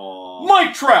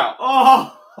 Mike Trout.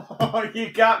 Oh,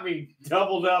 you got me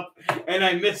doubled up, and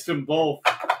I missed them both.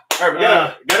 All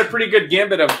right, we got a pretty good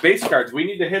gambit of base cards. We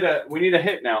need to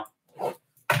hit now.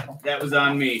 That was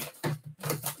on me.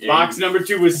 Box number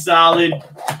 2 was solid.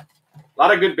 A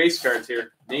lot of good base cards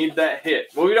here. Need that hit.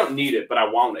 Well, we don't need it, but I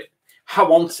want it. I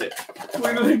want it.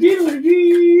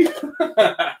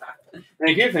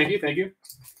 Thank you.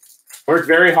 Worked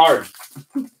very hard.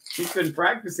 He's been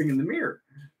practicing in the mirror.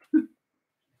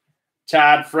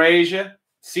 Todd Frazier,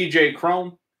 CJ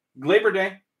Cron, Glaber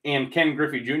Day, and Ken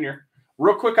Griffey Jr.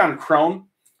 Real quick on Cron.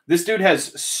 This dude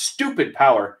has stupid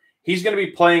power. He's going to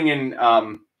be playing in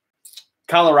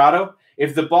Colorado.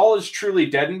 If the ball is truly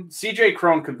deadened, CJ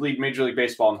Cron could lead Major League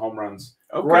Baseball in home runs.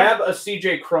 Okay. Grab a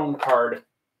CJ Cron card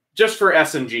just for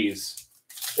S&Gs.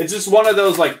 It's just one of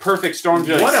those like perfect storms.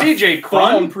 What like, a CJ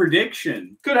Cron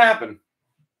prediction. Could happen.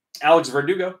 Alex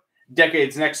Verdugo,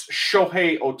 decades next.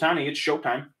 Shohei Ohtani, it's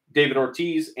showtime. David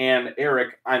Ortiz and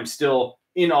Eric, I'm still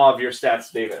in awe of your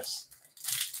stats, Davis.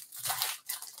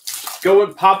 Go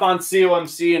and pop on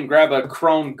COMC and grab a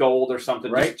Chrome Gold or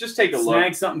something. Right. Just take a look.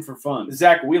 Snag something for fun.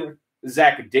 Zach Wheeler,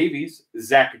 Zach Davies,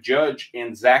 Zach Judge,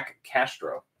 and Zach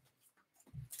Castro.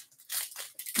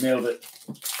 Nailed it.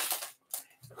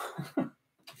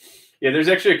 Yeah, there's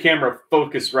actually a camera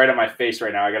focused right on my face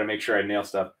right now. I got to make sure I nail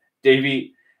stuff.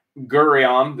 Davey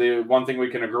Gurion. The one thing we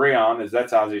can agree on is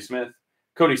that's Ozzie Smith,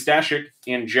 Cody Stashik,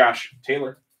 and Josh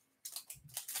Taylor.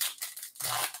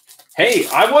 Hey,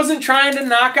 I wasn't trying to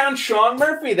knock on Sean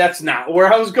Murphy. That's not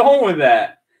where I was going with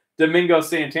that. Domingo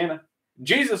Santana,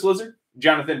 Jesus Lizard,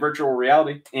 Jonathan Virtual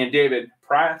Reality, and David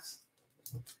Price.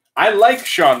 I like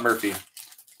Sean Murphy.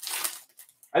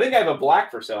 I think I have a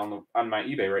black for sale on my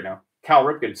eBay right now. Cal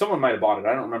Ripken. Someone might have bought it.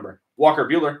 I don't remember. Walker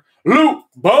Bueller. Lou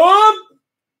Bob.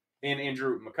 And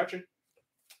Andrew McCutcheon.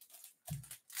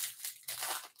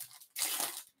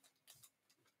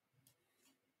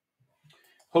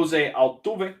 Jose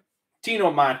Altuve.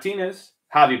 Tino Martinez.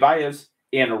 Javi Baez.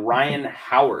 And Ryan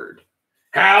Howard.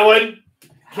 Howard.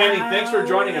 Kenny, thanks for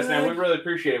joining us, man. We really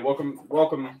appreciate it.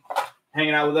 Welcome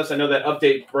hanging out with us. I know that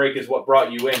update break is what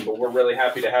brought you in, but we're really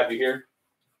happy to have you here.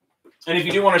 And if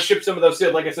you do want to ship some of those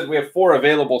sealed, like I said, we have 4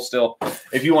 available still.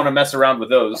 If you want to mess around with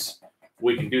those,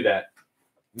 we can do that.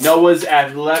 Noah's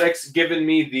Athletics giving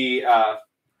me the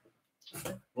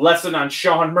lesson on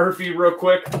Sean Murphy real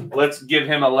quick. Let's give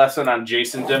him a lesson on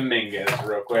Jason Dominguez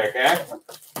real quick.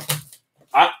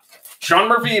 Sean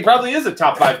Murphy probably is a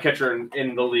top 5 catcher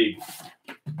in the league.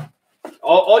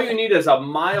 All you need is a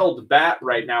mild bat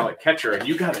right now at catcher, and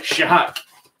you got a shot.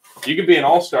 You could be an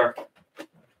all-star.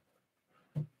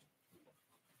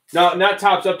 No, not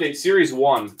Topps Update, Series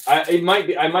 1. I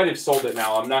might have sold it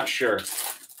now. I'm not sure.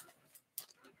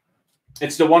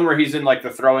 It's the one where he's in like the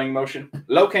throwing motion.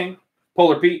 Low King,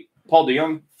 Polar Pete, Paul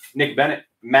DeYoung, Nick Bennett,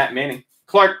 Matt Manning,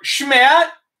 Clark Schmidt,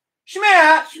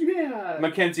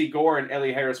 Mackenzie Gore, and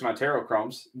Ellie Harris Montero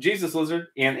Chromes, Jesus Lizard,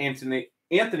 and Anthony,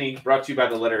 brought to you by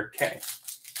the letter K.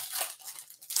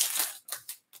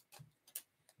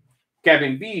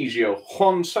 Gavin Biggio,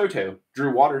 Juan Soto,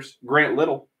 Drew Waters, Grant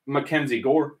Little, Mackenzie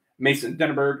Gore, Mason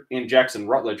Denneberg, and Jackson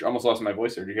Rutledge. Almost lost my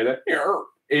voice there. Did you hear that?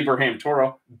 Abraham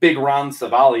Toro, Big Ron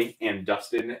Savali, and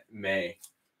Dustin May.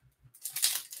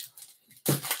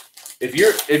 If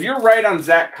you're right on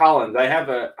Zach Collins, I have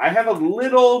a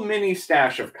little mini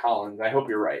stash of Collins. I hope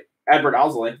you're right. Albert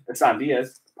Alzolay, Hassan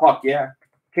Diaz, Puck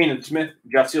Kanan Smith,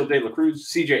 Jasiel De La Cruz,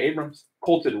 C.J. Abrams,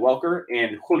 Colton Welker,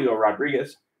 and Julio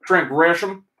Rodriguez, Trent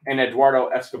Gresham, and Eduardo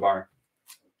Escobar.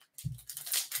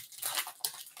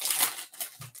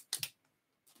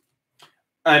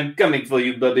 I'm coming for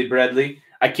you, Bobby Bradley.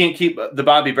 I can't keep the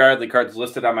Bobby Bradley cards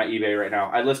listed on my eBay right now.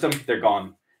 I list them, they're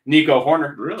gone. Nico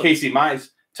Horner, really? Casey Mize,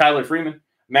 Tyler Freeman,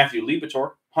 Matthew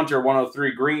Libator, Hunter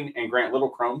 103 Green, and Grant Little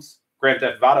Chromes, Grant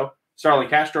Theft Votto, Starling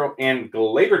Castro, and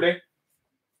Labor Day.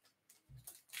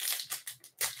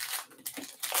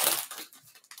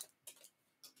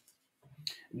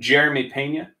 Jeremy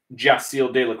Pena,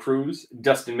 Jasiel De La Cruz,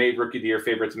 Dustin May, Rookie of the Year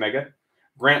Favorites Mega,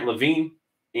 Grant Levine,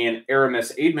 and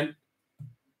Aramis Aidman.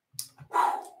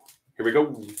 Here we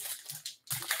go.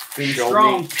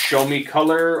 Show me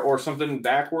color or something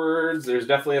backwards. There's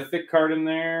definitely a thick card in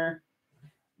there.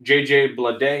 JJ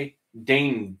Blade,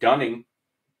 Dane Dunning.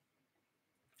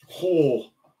 Oh,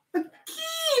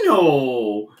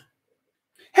 Aquino.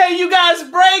 Hey, you guys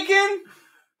breaking?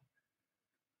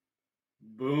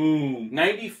 Boom.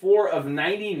 94 of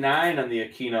 99 on the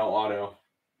Aquino auto.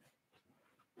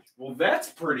 Well, that's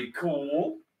pretty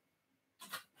cool.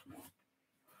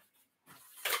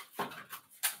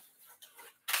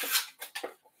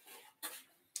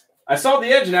 I saw the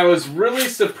edge and I was really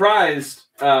surprised.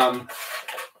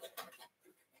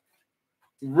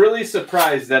 Really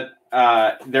surprised that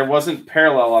there wasn't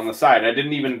parallel on the side. I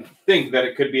didn't even think that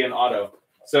it could be an auto.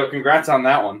 So congrats on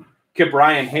that one. Kip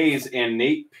Ryan Hayes and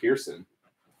Nate Pearson.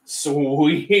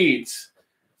 Sweet.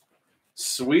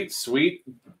 Sweet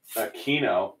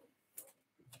Aquino.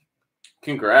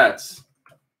 Congrats.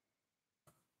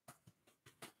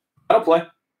 I'll play.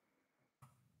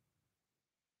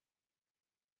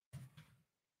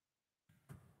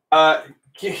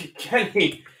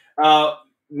 Kenny,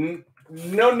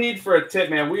 no need for a tip,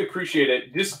 man. We appreciate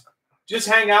it. Just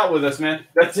hang out with us, man.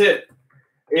 That's it.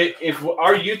 If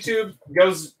our YouTube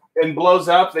goes and blows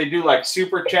up, they do like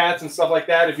super chats and stuff like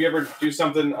that. If you ever do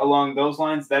something along those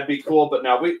lines, that'd be cool. But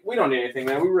no, we don't need anything,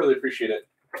 man. We really appreciate it.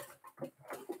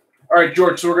 All right,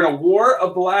 George. So we're gonna war a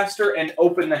blaster and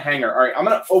open the hanger. All right, I'm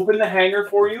gonna open the hanger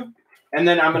for you. And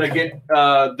then I'm going to get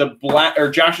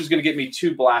Josh is going to get me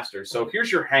 2 blasters. So here's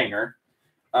your hanger.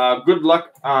 Good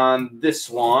luck on this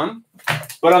one.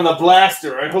 But on the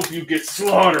blaster, I hope you get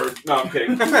slaughtered. No, I'm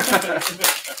kidding.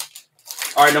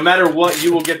 All right, no matter what,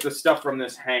 you will get the stuff from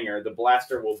this hanger. The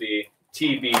blaster will be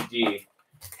TBD.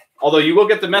 Although you will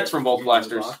get the Mets from both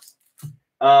blasters.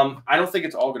 I don't think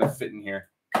it's all going to fit in here.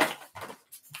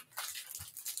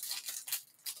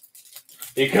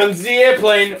 Here comes the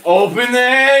airplane. Open the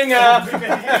hangar.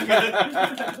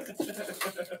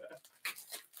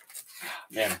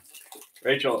 Man,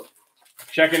 Rachel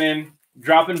checking in,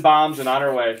 dropping bombs, and on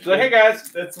her way. She's like, "Hey guys."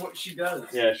 That's what she does.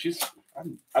 Yeah,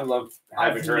 I love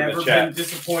having I've her in never the chat. been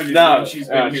disappointed No, when she's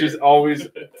been here. she's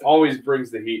always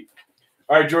brings the heat.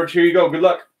 All right, George, here you go. Good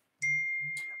luck.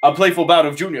 A playful bout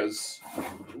of juniors.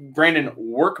 Brandon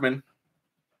Workman,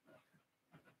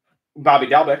 Bobby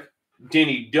Dalbeck,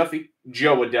 Danny Duffy,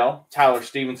 Joe Adell, Tyler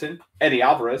Stevenson, Eddie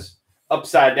Alvarez,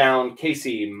 Upside Down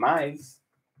Casey Mize,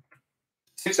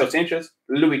 Sixto Sanchez,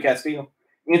 Louis Castillo,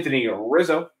 Anthony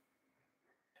Rizzo,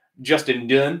 Justin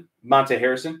Dunn, Monte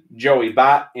Harrison, Joey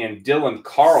Bott, and Dylan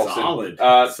Carlson.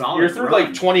 Solid You're through run.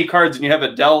 like 20 cards and you have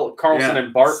Adell, Carlson,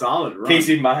 and Bart. Solid run.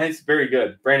 Casey Mize, very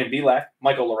good. Brandon Belak,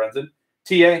 Michael Lorenzen,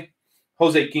 TA,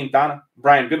 Jose Quintana,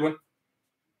 Brian Goodwin,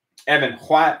 Evan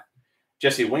White,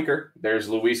 Jesse Winker. There's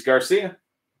Luis Garcia.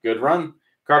 Good run.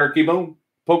 Carter Kibone,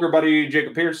 Poker Buddy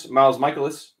Jacob Pierce, Miles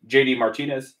Michaelis, JD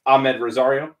Martinez, Ahmed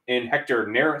Rosario, and Hector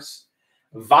Neris.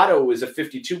 Votto is a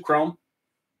 52 chrome.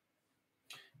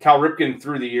 Cal Ripken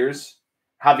through the years.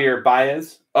 Javier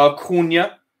Baez,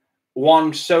 Acuna,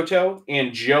 Juan Soto,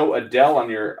 and Joe Adell on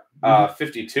your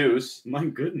 52s. My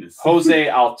goodness. Jose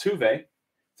Altuve.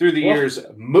 Through the years,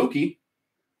 Mookie,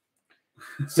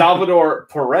 Salvador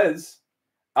Perez,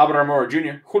 Albert Almora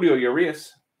Jr., Julio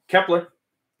Urias, Kepler,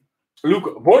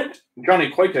 Luke Voigt, Johnny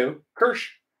Cueto,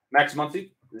 Kirsch, Max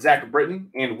Muncy, Zach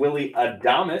Britton, and Willie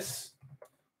Adames. See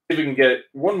if we can get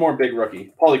one more big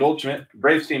rookie. Paulie Goldschmidt,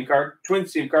 Braves team card,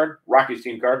 Twins team card, Rockies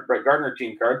team card, Brett Gardner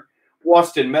team card,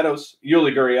 Waston Meadows,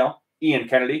 Yuli Gurriel, Ian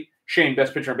Kennedy, Shane,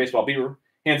 best pitcher in baseball, Beaver,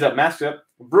 Hands Up, Mask Up,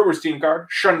 Brewers team card,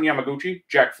 Shun Yamaguchi,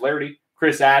 Jack Flaherty,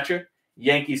 Chris Atcha,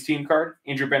 Yankees team card,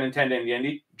 Andrew Benintendi and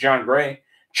Yendi, John Gray,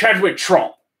 Chadwick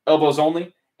Trump, Elbows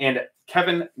Only, and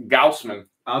Kevin Gaussman.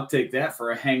 I'll take that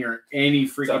for a hanger any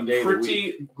freaking day.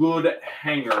 Pretty good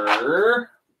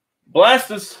hanger. Blast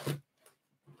us.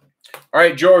 All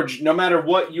right, George, no matter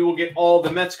what, you will get all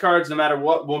the Mets cards. No matter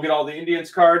what, we'll get all the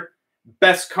Indians card.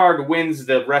 Best card wins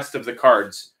the rest of the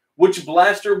cards. Which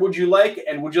blaster would you like,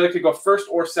 and would you like to go first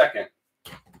or second?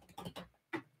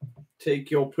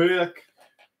 Take your pick.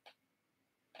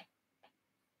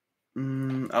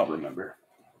 I'll remember.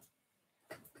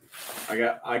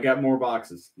 I got more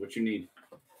boxes. What you need?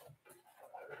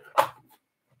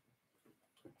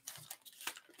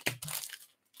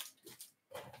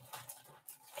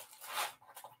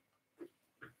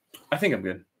 I think I'm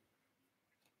good.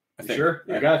 Sure,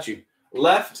 Yeah. I got you.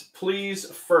 Left, please,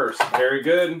 first. Very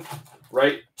good.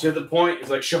 Right to the point. It's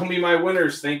like, show me my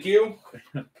winners. Thank you.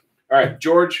 All right,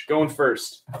 George, going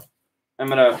first. I'm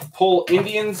going to pull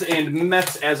Indians and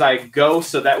Mets as I go,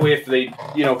 so that way if they,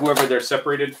 whoever they're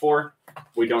separated for,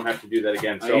 we don't have to do that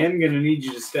again. So, I am going to need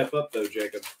you to step up, though,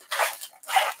 Jacob.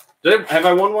 Have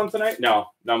I won one tonight? No,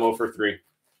 I'm 0 for 3.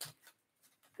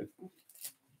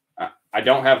 I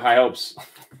don't have high hopes.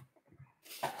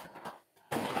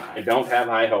 I don't have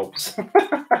high hopes.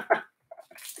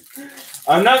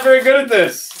 I'm not very good at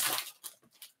this.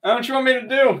 What you want me to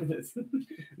do?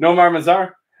 Nomar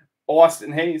Mazar,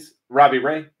 Austin Hayes, Robbie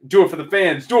Ray. Do it for the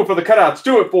fans. Do it for the cutouts.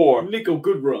 Do it for Nico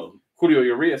Goodrum, Julio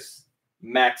Urias,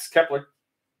 Max Kepler,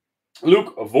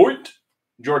 Luke Voigt,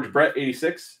 George Brett,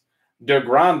 86,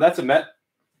 DeGrom, that's a Met,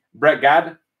 Brett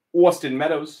Gadd, Austin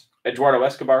Meadows, Eduardo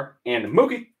Escobar, and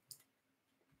Mookie.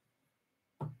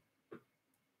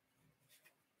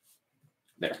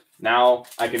 There. Now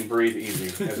I can breathe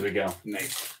easy as we go.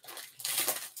 Nice.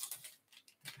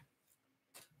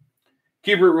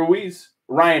 Keibert Ruiz,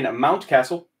 Ryan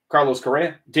Mountcastle, Carlos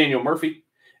Correa, Daniel Murphy.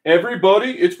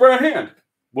 Everybody, it's Brad Hand.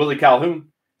 Willie Calhoun,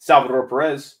 Salvador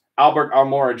Perez, Albert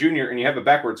Almora Jr., and you have a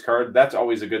backwards card. That's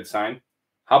always a good sign.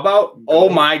 How about, oh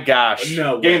my gosh.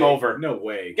 No Game way. over. No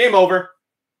way. Game over.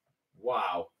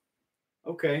 Wow.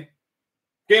 Okay.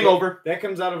 Game over. That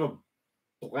comes out of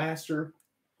a blaster.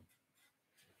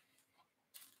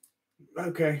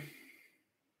 Okay.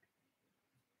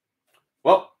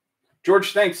 Well,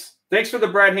 George, thanks. Thanks for the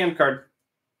Brad Hand card.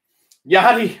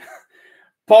 Yachty,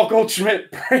 Paul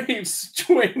Goldschmidt, Braves,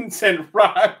 Twins, and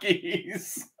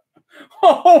Rockies.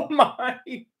 Oh, my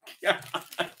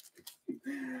God.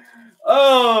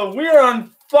 Oh, we are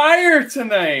on fire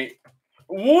tonight.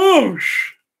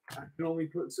 Whoosh. I can only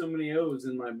put so many O's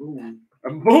in my boom.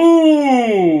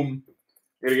 Boom.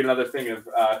 Gotta get another thing of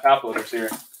top loaders here.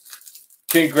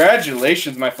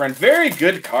 Congratulations, my friend. Very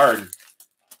good card.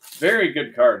 Very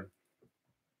good card.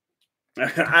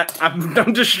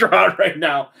 I'm distraught right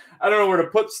now. I don't know where to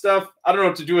put stuff. I don't know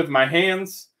what to do with my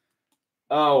hands.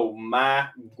 Oh, my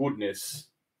goodness.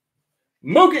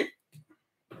 Mookie.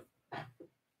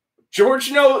 George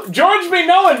be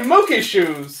knowing Mookie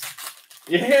shoes.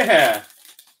 Yeah.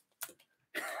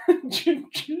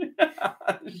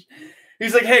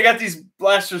 He's like, hey, I got these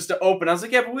blasters to open. I was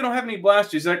like, yeah, but we don't have any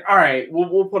blasters. He's like, all right,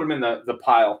 we'll put them in the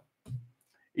pile.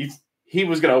 He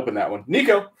was going to open that one.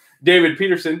 Nico, David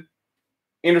Peterson,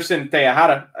 Anderson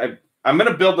Tejada. I'm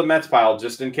going to build the Mets pile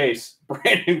just in case.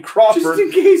 Brandon Crawford, Just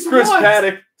in case Chris what?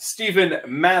 Paddock, Stephen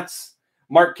Matz,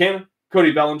 Mark Cannon,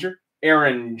 Cody Bellinger,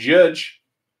 Aaron Judge.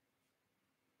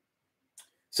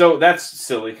 So that's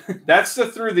silly. That's the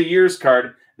through the years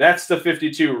card. That's the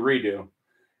 52 redo.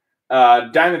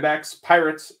 Diamondbacks,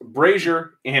 Pirates,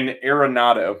 Brazier, and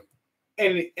Arenado.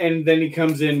 And then he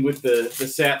comes in with the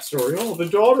sap story. Oh, the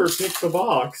daughter picked the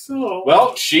box. Oh.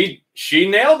 Well, she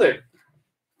nailed it.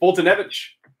 Fultonevich,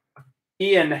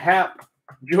 Ian Happ,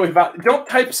 Joey don't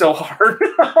type so hard.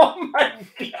 Oh my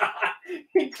god.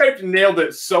 He typed nailed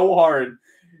it so hard.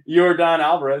 Yordan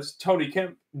Alvarez, Tony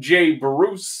Kemp, Jay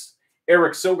Bruce,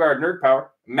 Eric Sogard, Nerd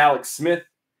Power, Malik Smith,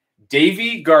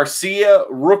 Davey Garcia,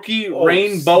 rookie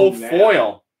rainbow snap.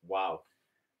 foil. Wow.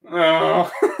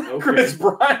 Okay. Chris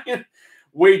Bryant,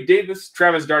 Wade Davis,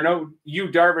 Travis Darno, Yu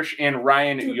Darvish, and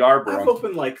Ryan Yarbrough. I've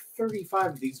opened like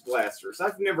 35 of these blasters.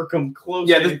 I've never come close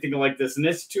to anything like this, and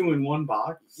it's 2 in 1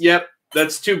 box. Yep,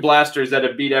 that's 2 blasters that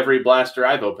have beat every blaster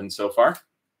I've opened so far.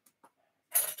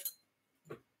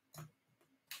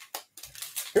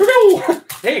 Here we go.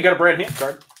 Hey, you got a Brad Hand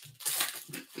card.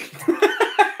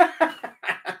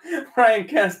 Ryan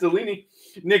Castellini,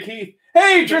 Nick Heath.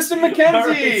 Hey, Tristan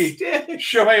McKenzie.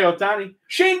 Shohei Ohtani.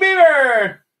 Shane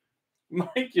Bieber.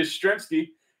 Mike Yastrzemski.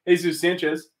 Jesus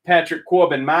Sanchez. Patrick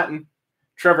Corbin Martin.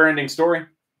 Trevor Ending Story.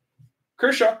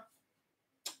 Kershaw.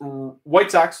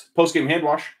 White Sox. Postgame hand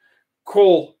wash.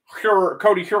 Cody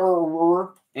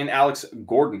Heuer, and Alex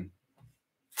Gordon.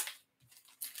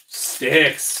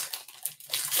 Sticks.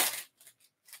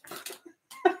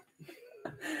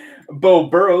 Bo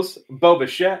Burrows. Bo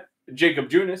Bichette. Jacob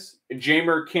Junis,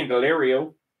 Jamer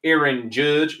Candelario, Aaron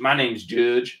Judge, my name's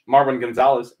Judge, Marvin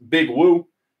Gonzalez, Big Woo,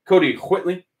 Cody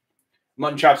Whitley,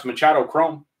 Mutton Chops Machado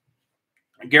Chrome,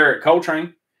 Garrett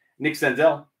Coltrane, Nick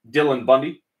Senzel, Dylan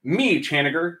Bundy, Mitch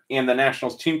Haniger, and the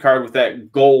Nationals team card with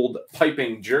that gold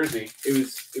piping jersey. It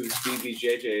was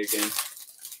BBJJ again.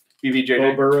 BBJJ.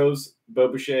 Bo Burrows, Bo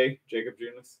Bichette, Jacob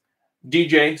Junis.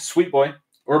 DJ, Sweet Boy,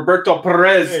 Roberto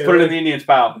Perez, put it in the Indians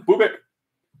pile. Bubik.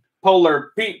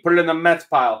 Polar Pete, put it in the Mets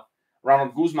pile.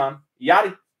 Ronald Guzman,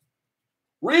 Yachty,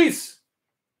 Reese,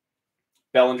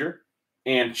 Bellinger,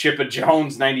 and Chippa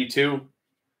Jones, 92.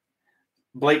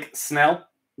 Blake Snell,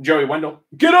 Joey Wendell,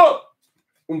 get up!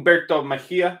 Humberto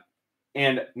Mejia,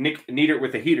 and Nick Nieder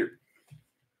with a heater.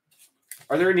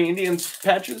 Are there any Indians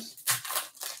patches?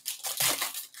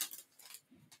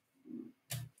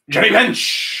 Johnny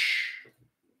Bench.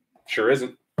 Sure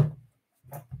isn't.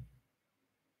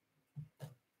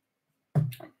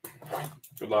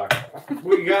 Good luck.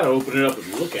 We gotta open it up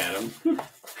and look at them.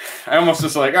 I almost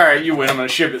just like, all right, you win. I'm gonna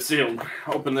ship it sealed.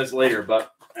 Open this later,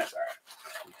 but that's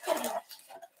all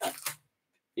right.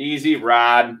 Easy,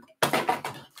 Rod.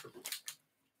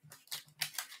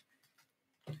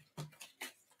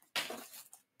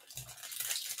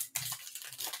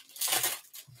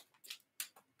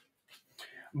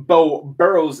 Bo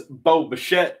Burrows, Bo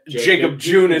Bichette, Jacob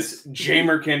Junis,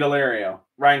 Jamer Candelario,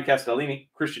 Ryan Castellini,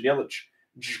 Christian Yelich,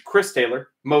 Chris Taylor,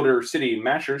 Motor City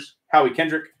Mashers, Howie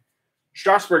Kendrick,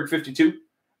 Strasburg 52,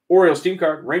 Orioles team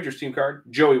card, Rangers team card,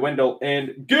 Joey Wendell,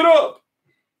 and get up!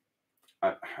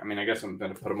 I mean, I guess I'm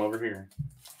going to put them over here.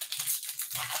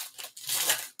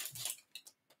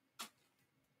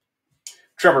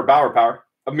 Trevor Bauer Power,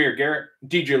 Amir Garrett,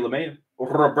 DJ LeMahieu,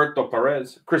 Roberto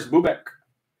Perez, Chris Bubeck,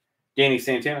 Danny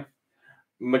Santana,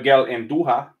 Miguel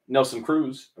Anduja, Nelson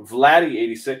Cruz, Vladdy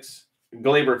 86,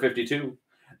 Glaber 52,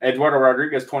 Eduardo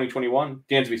Rodriguez 2021,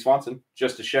 Dansby Swanson,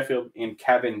 Justice Sheffield, and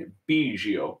Kevin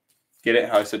Biggio. Get it?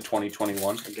 How I said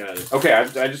 2021? I got it. Okay,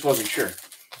 I just wasn't sure.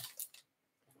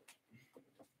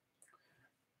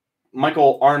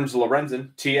 Michael Arms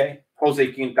Lorenzen, TA,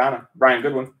 Jose Quintana, Brian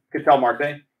Goodwin, Ketel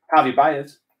Marte, Javi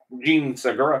Baez, Gene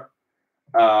Segura,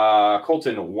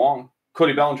 Colton Wong,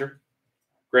 Cody Bellinger,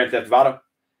 Grand Theft Auto,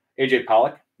 AJ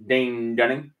Pollock, Dane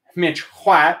Dunning, Mitch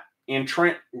White, and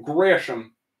Trent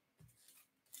Grisham.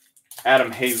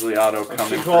 Adam Hazley auto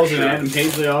coming. She calls for it sure. Adam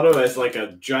Hazley auto as like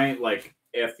a giant like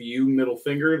FU middle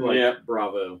finger. Like, yeah.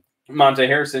 Bravo. Monte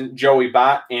Harrison, Joey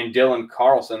Bott, and Dylan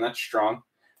Carlson. That's strong.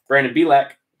 Brandon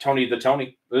Belak, Tony the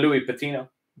Tony, Louis Patino,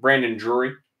 Brandon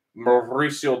Drury,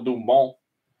 Mauricio Dumont,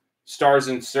 Stars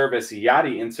in Service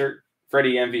Yachty insert,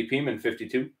 Freddie MVP Man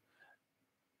 52,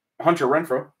 Hunter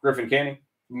Renfroe, Griffin Canning,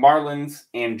 Marlins,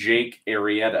 and Jake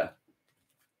Arrieta.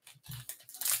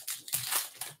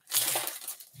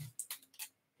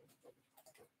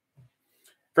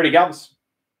 Freddie Galvis,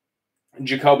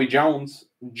 Jacoby Jones,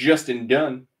 Justin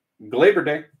Dunn, Glaber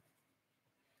Day,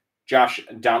 Josh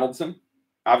Donaldson,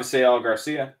 Avisail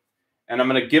Garcia, and I'm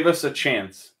going to give us a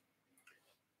chance.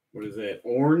 What is that?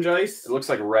 Orange ice? It looks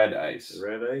like red ice.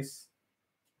 Red ice?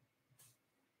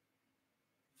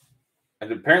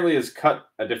 And apparently is cut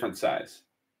a different size.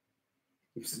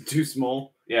 It's too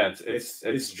small. Yeah, it's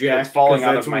jacked. It's falling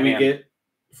out that's of my what we hand. get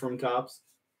from Tops.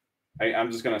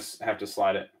 I'm just going to have to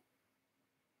slide it.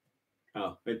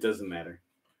 Oh, it doesn't matter.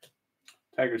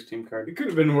 Tigers team card. It could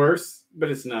have been worse, but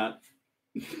it's not.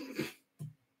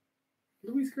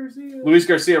 Luis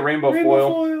Garcia, Rainbow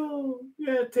Foil.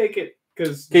 Yeah, take it.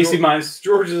 Because Casey Mize.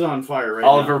 George is on fire right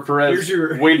Oliver now. Perez.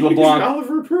 Wade Wade LeBlanc.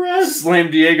 Oliver Perez. Slam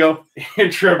Diego.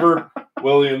 And Trevor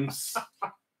Williams.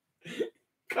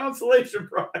 Consolation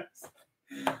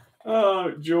prize.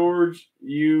 Oh, George,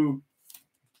 you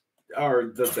are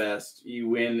the best. You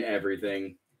win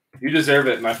everything. You deserve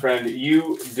it, my friend.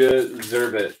 You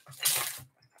deserve it.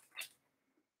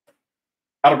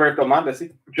 Alberto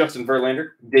Mondesi, Justin Verlander,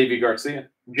 Davey Garcia,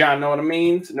 John Know What It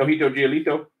Means, Nojito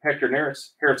Giolito, Hector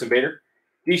Neris, Harrison Bader,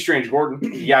 D. Strange Gordon,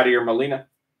 Yadier Molina,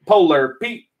 Polar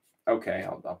Pete. Okay,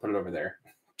 I'll put it over there.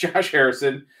 Josh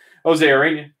Harrison, Jose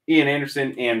Arena, Ian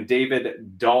Anderson, and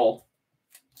David Dahl.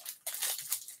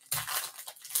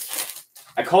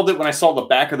 I called it when I saw the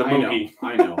back of the movie.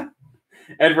 I know.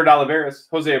 Edward Oliveras,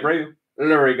 Jose Abreu,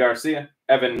 Lurie Garcia,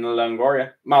 Evan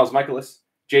Longoria, Miles Michaelis,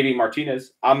 JD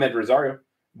Martinez, Ahmed Rosario,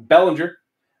 Bellinger,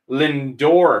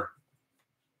 Lindor,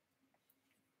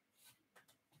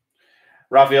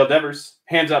 Rafael Devers,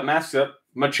 Hands Up, Masks Up,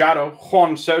 Machado,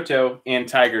 Juan Soto, and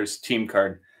Tigers team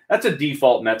card. That's a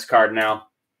default Mets card now.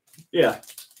 Yeah.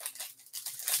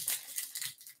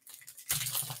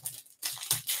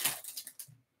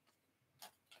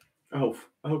 Oh,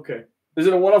 okay. Is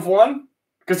it a 1 of 1?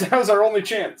 Because that was our only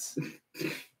chance.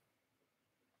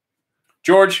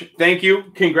 George, thank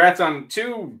you. Congrats on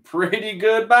 2 pretty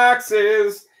good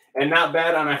boxes. And not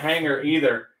bad on a hanger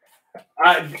either.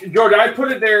 George, I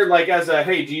put it there like as a,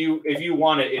 hey, if you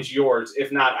want it, it's yours.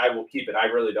 If not, I will keep it. I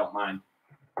really don't mind.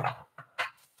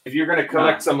 If you're going to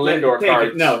collect some Lindor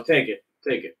cards. Take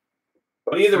it.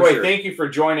 But either way, thank you for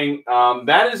joining.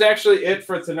 That is actually it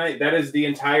for tonight. That is the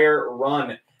entire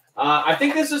run. I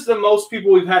think this is the most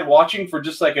people we've had watching for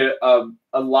just like a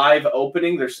live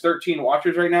opening. There's 13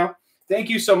 watchers right now. Thank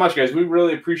you so much, guys. We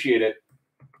really appreciate it.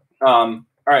 All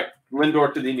right,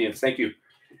 Lindor to the Indians. Thank you.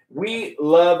 We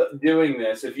love doing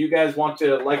this. If you guys want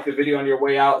to like the video on your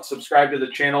way out, subscribe to the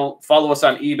channel, follow us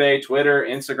on eBay, Twitter,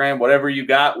 Instagram, whatever you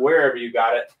got, wherever you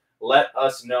got it, let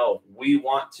us know. We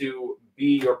want to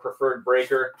be your preferred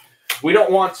breaker. We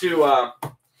don't want to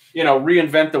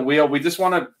reinvent the wheel. We just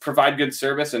want to provide good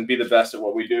service and be the best at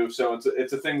what we do. So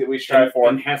it's a thing that we strive for.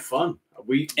 And have fun.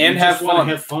 We have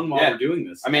fun while we're doing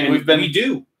this. I mean, we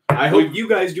do. I hope you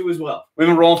guys do as well. We've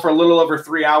been rolling for a little over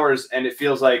 3 hours, and it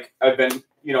feels like I've been,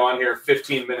 on here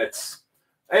 15 minutes.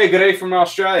 Hey, good day from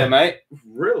Australia, mate.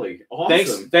 Really?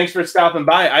 Awesome. Thanks for stopping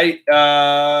by.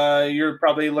 You're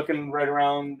probably looking right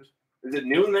around, is it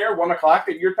noon there? 1 o'clock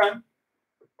at your time?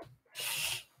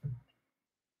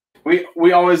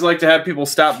 We always like to have people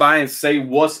stop by and say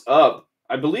what's up.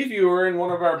 I believe you were in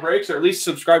one of our breaks, or at least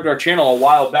subscribed to our channel a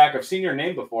while back. I've seen your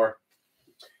name before.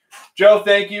 Joe,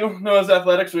 thank you. Noah's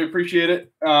Athletics, we appreciate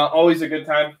it. Always a good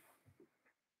time.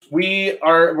 We're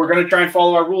going to try and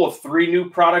follow our rule of 3 new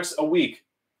products a week.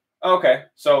 Okay,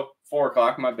 so 4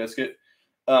 o'clock, my biscuit.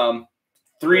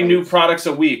 3 new products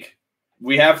a week.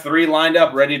 We have 3 lined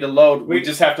up, ready to load. We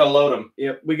just have to load them.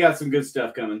 Yep, we got some good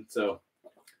stuff coming. So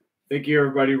thank you,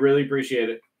 everybody. Really appreciate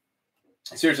it.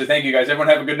 Seriously, thank you, guys. Everyone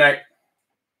have a good night.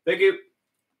 Thank you.